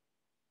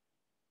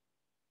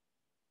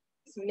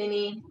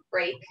 Mini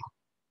break.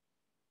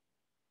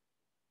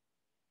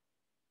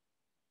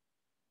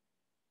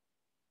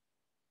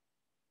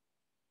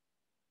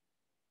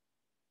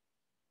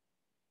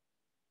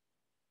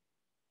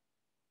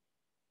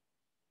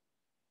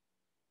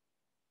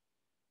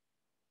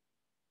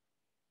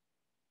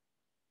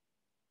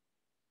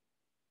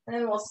 And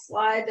then we'll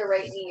slide the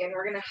right knee in.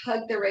 We're going to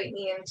hug the right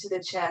knee into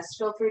the chest.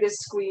 Feel free to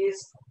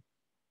squeeze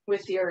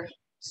with your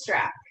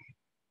strap.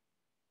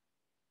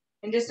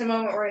 In just a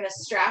moment, we're going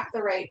to strap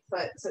the right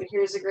foot. So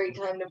here's a great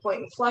time to point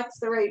and flex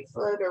the right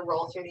foot or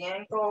roll through the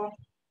ankle.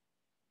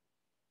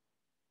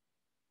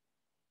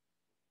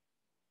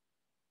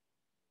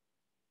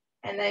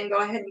 And then go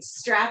ahead and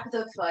strap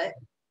the foot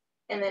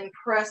and then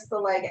press the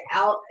leg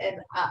out and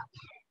up.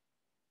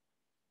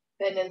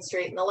 Bend and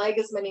straighten the leg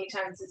as many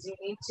times as you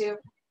need to.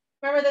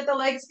 Remember that the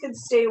legs could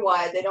stay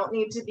wide. They don't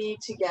need to be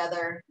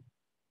together.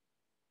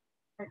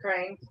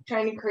 Okay,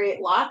 trying to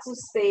create lots of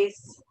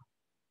space.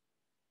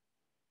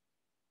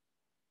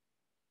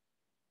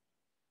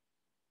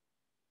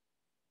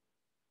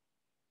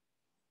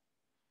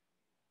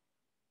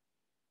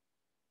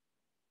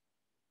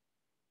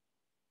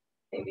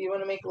 Maybe you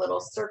want to make little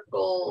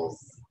circles,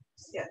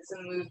 just get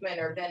some movement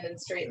or bend and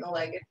straighten the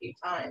leg a few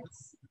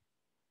times.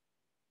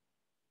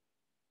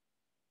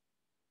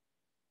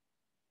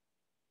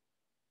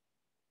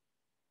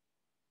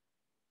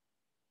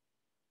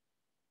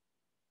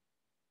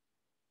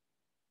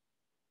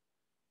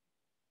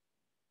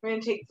 We're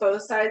going to take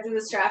both sides of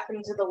the strap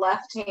into the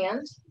left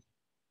hand.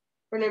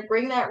 We're going to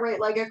bring that right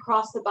leg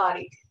across the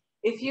body.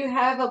 If you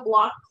have a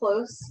block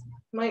close,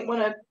 you might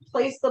want to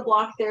place the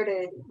block there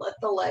to let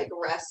the leg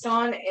rest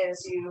on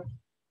as you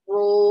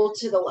roll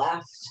to the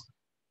left.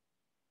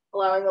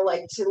 allowing the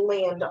leg to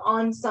land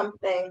on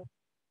something.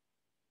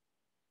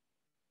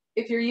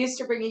 If you're used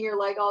to bringing your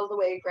leg all the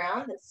way to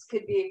ground, this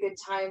could be a good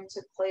time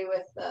to play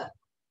with the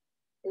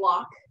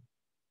block.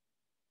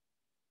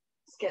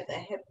 Just get the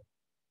hip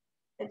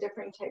a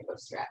different type of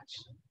stretch.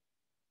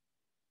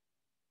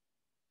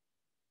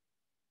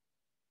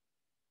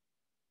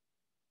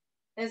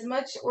 As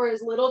much or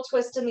as little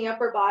twist in the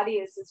upper body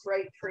as is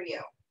right for you.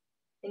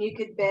 And you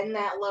could bend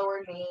that lower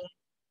knee.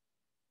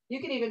 You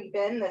could even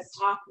bend this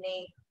top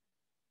knee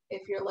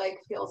if your leg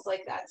feels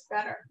like that's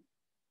better.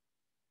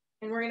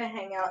 And we're going to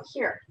hang out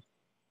here.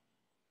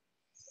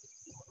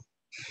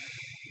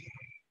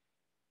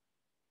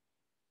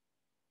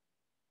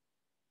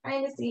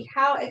 Trying to see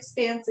how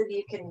expansive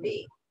you can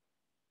be.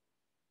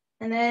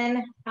 And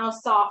then how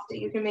soft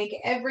you can make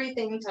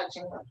everything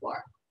touching the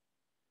floor.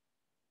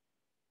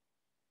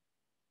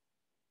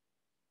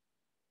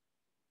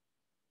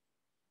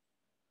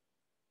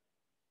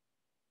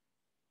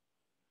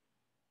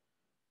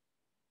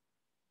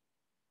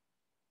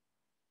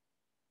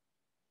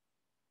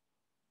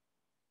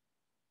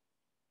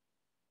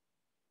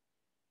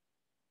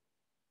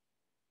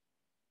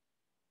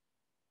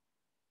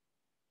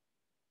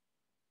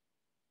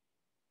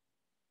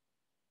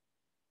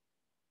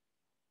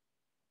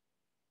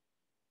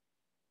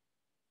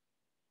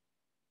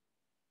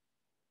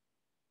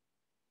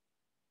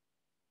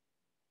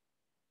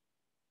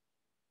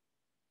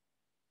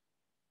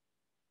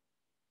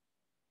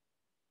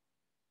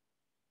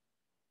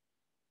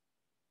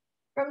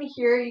 From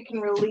here, you can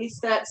release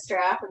that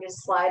strap or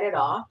just slide it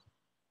off.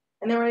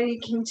 And then we're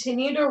going to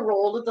continue to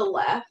roll to the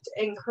left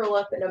and curl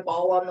up in a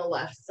ball on the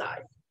left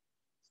side.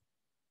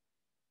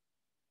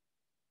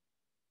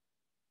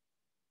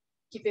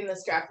 Keeping the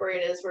strap where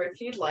it is, where if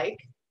you'd like.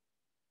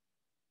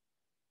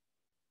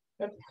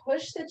 And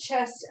push the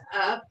chest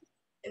up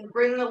and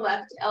bring the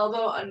left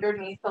elbow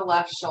underneath the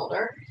left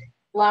shoulder,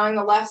 allowing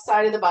the left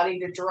side of the body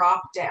to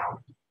drop down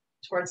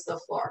towards the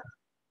floor.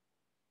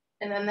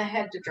 And then the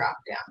head to drop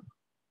down.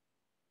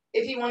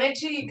 If you wanted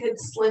to, you could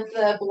slip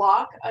the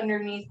block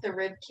underneath the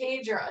rib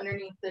cage or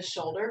underneath the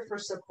shoulder for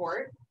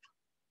support,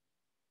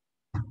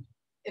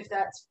 if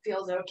that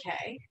feels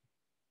okay.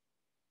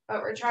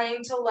 But we're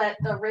trying to let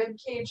the rib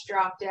cage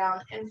drop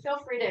down, and feel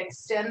free to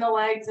extend the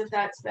legs if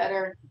that's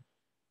better.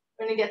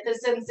 We're going to get the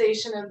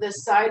sensation of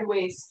this side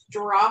waist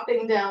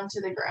dropping down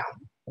to the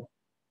ground.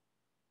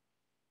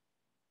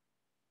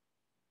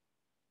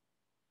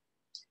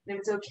 If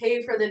it's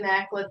okay for the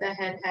neck, let the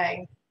head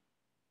hang.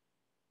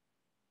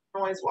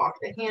 Always walk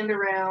the hand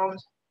around,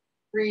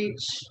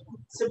 reach,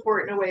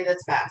 support in a way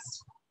that's fast.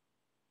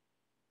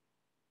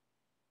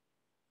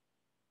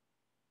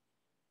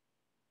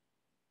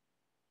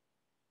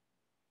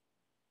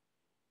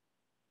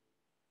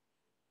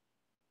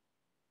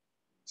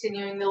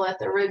 Continuing to let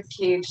the rib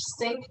cage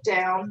sink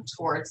down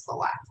towards the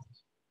left.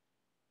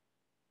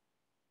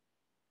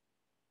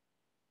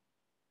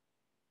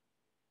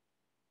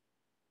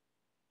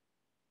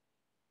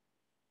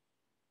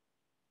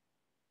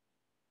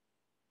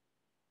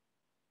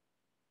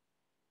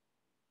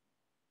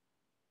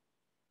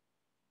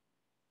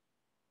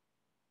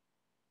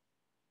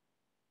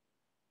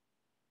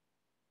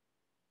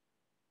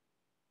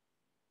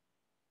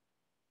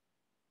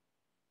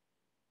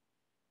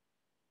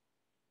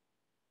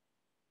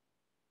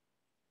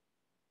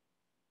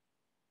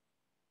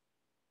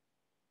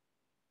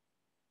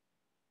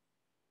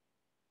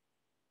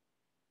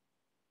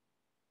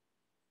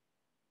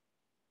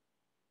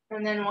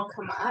 And then we'll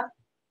come up.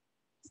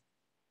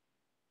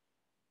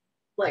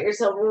 Let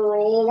yourself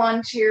roll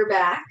onto your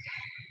back.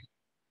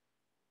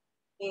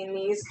 And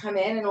knees come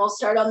in, and we'll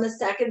start on the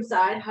second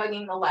side,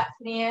 hugging the left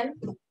knee in.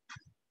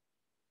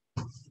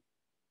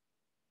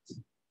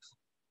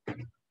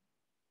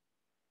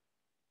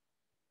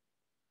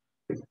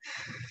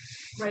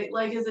 Right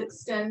leg is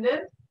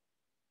extended,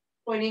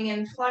 pointing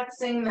and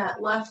flexing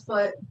that left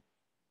foot.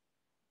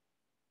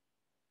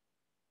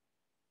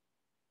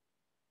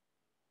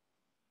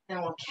 And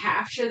we'll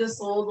capture the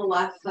sole of the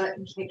left foot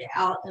and kick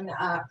out and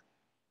up.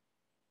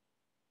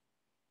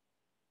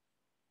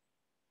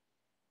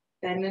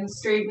 Bend and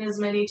straighten as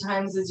many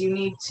times as you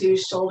need to,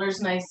 shoulders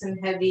nice and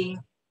heavy.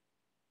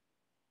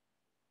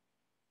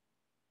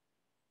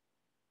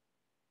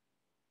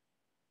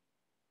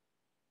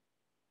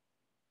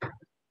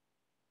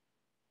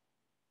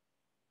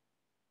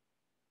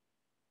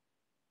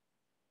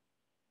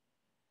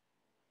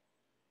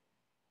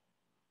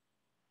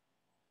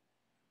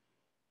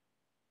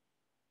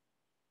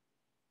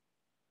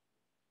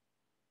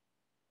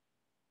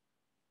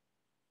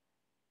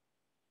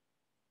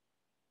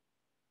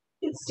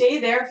 You can stay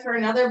there for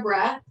another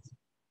breath.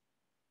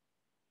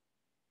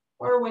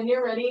 Or when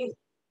you're ready,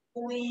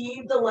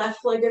 lead the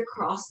left leg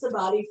across the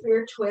body for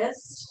your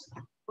twist,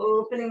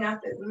 opening up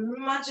as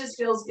much as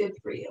feels good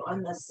for you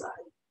on this side.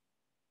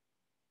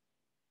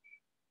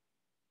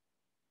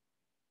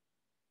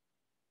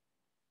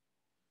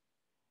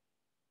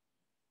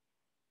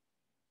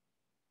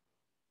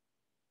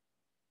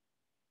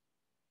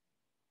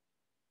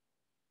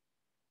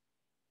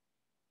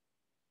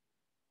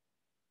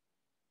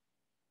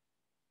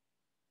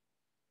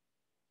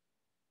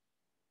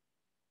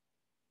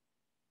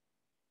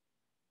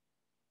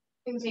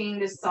 Continue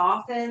to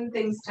soften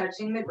things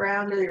touching the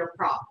ground or your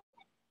prop.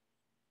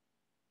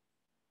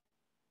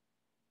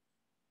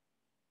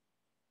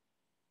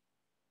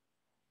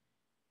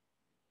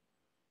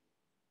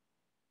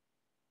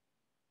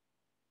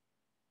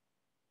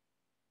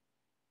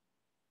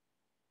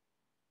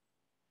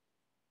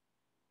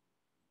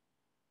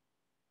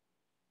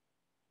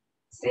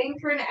 Staying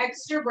for an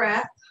extra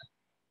breath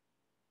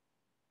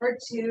or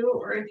two,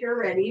 or if you're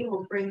ready,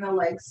 we'll bring the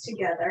legs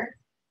together.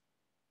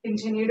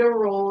 Continue to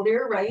roll to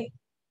your right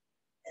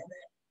and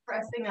then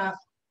pressing up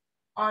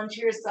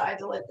onto your side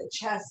to let the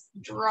chest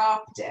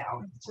drop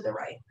down to the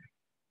right.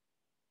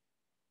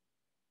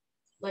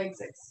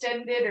 Legs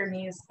extended or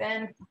knees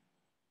bent.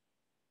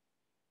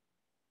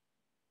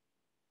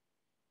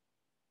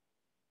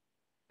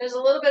 There's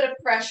a little bit of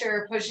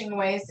pressure pushing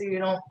away so you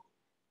don't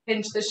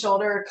pinch the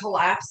shoulder or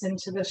collapse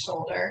into the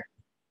shoulder.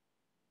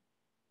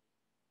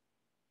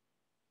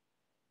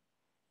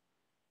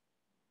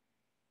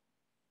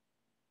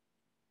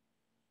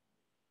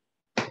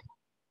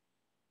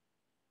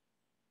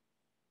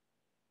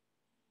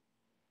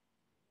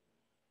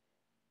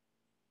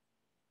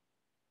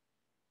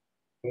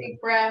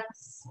 Big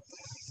breaths.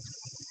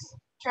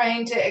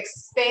 Trying to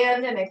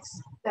expand and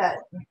that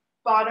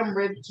bottom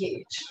rib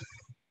cage.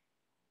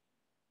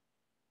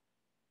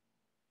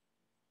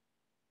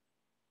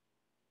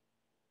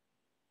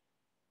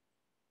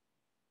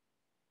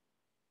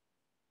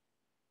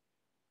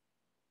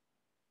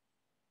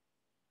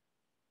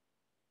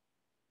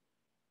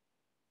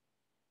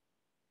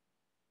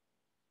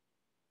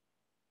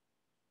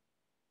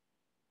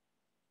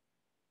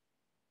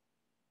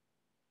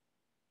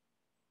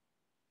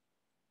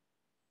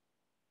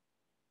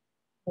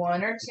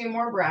 One or two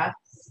more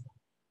breaths.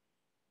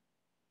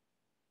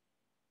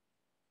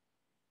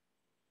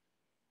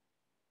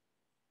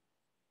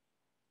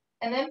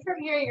 And then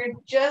from here, you're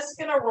just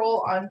going to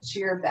roll onto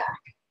your back.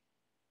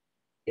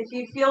 If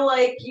you feel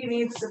like you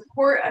need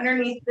support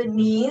underneath the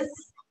knees,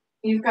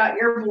 you've got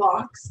your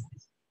blocks.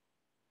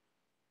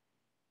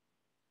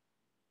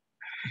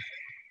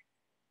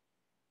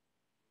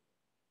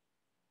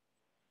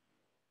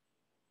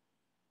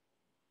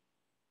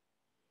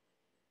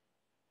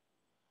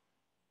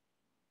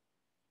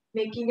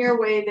 Making your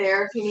way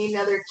there. If you need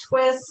another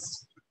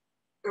twist,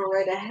 go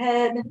right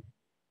ahead.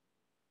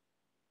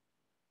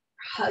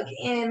 Hug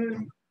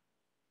in.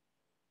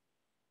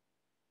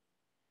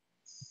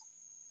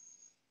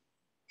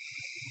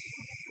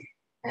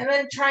 And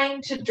then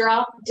trying to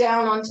drop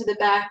down onto the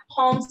back,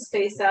 palms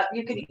face up.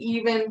 You could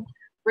even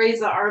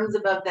raise the arms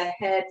above the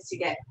head to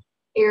get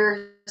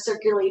air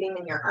circulating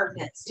in your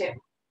armpits too.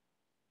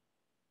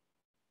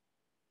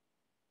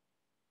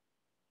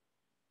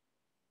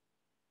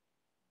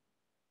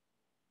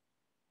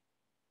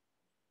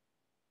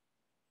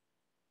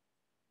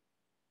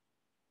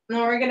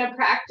 Now we're going to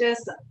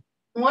practice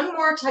one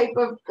more type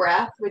of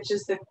breath, which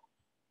is the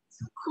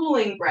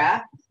cooling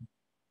breath.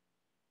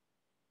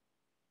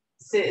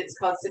 It's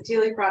called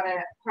Satili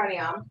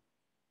Pranayam.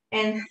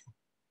 And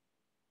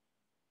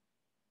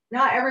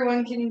not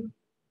everyone can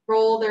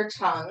roll their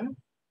tongue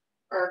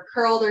or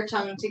curl their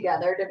tongue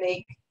together to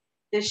make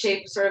the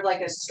shape sort of like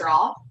a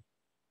straw.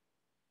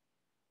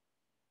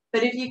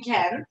 But if you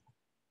can,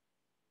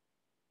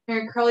 you're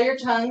going to curl your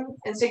tongue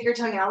and stick your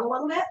tongue out a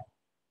little bit.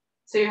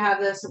 So you have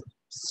this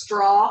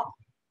straw.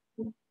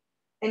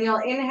 And you'll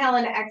inhale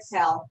and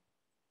exhale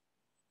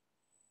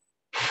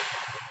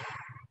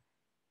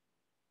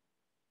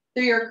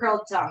through your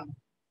curled tongue.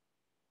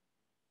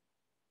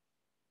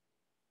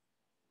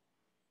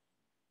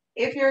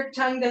 If your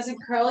tongue doesn't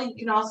curl, you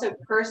can also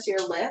purse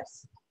your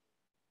lips,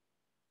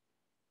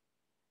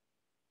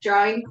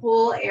 drawing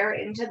cool air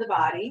into the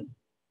body.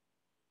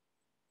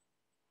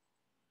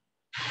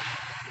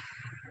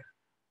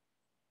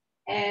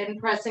 And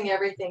pressing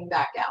everything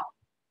back out.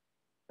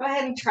 Go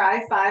ahead and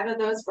try 5 of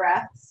those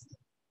breaths.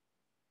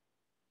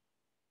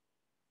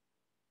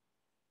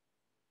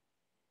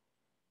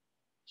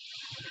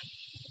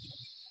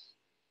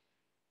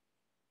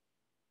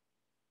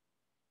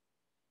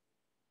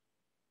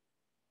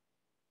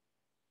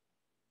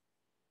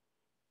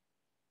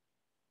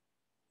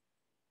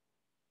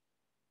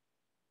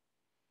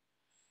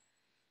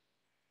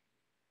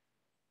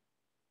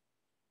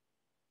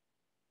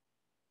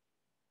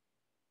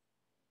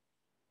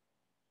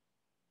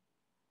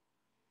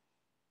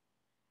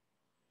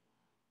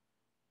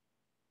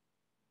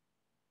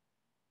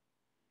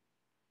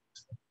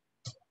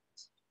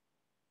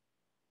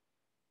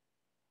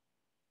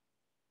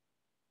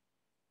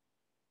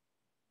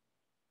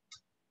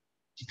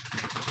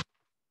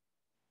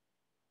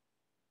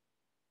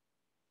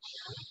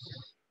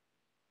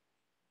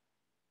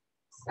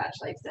 Scotch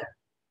likes it.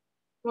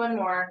 One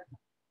more.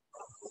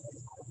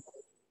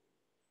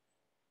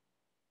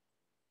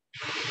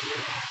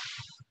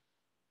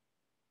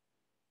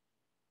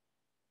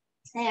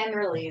 And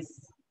release.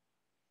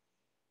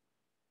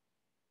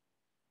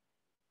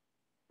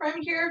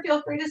 From here,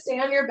 feel free to stay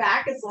on your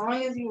back as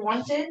long as you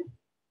wanted.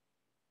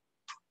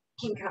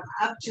 You can come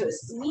up to a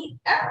seat.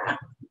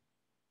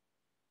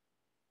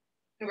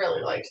 I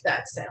really liked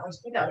that sound.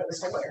 I thought it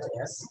was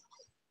hilarious.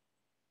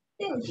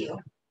 Thank you.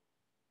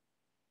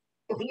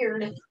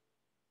 Weird. Then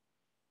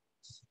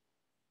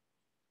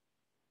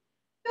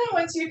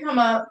once you come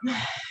up,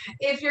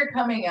 if you're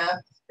coming up,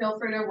 feel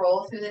free to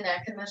roll through the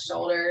neck and the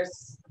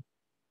shoulders.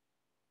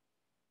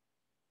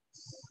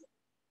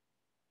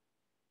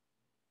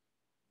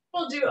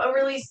 We'll do a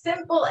really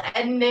simple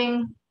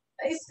ending.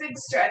 Nice big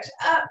stretch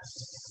up.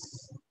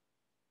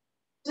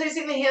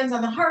 Placing the hands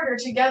on the heart or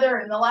together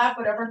in the lap,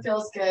 whatever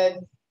feels good.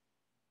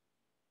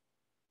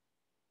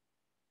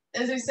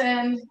 As we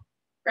send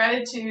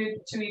gratitude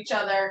to each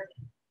other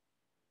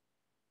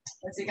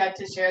as we got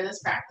to share this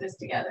practice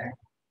together.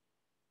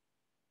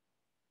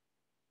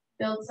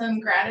 Build some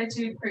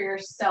gratitude for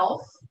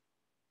yourself.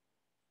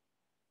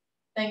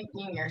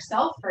 Thanking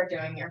yourself for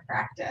doing your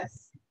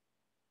practice.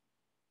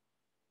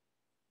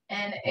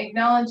 And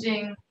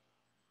acknowledging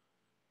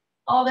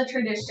all the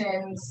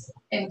traditions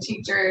and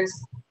teachers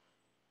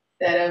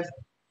that have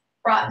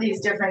brought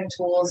these different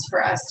tools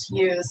for us to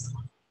use.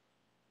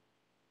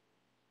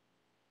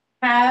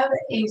 Have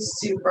a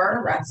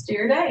super rest of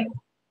your day.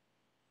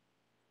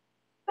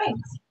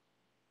 Thanks.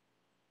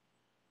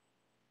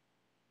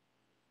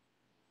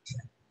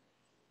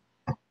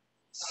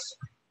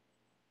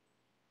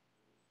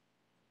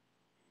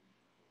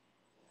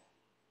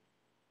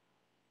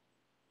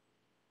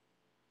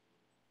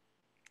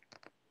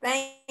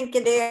 Thank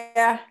you,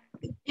 dear.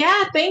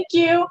 Yeah, thank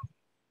you.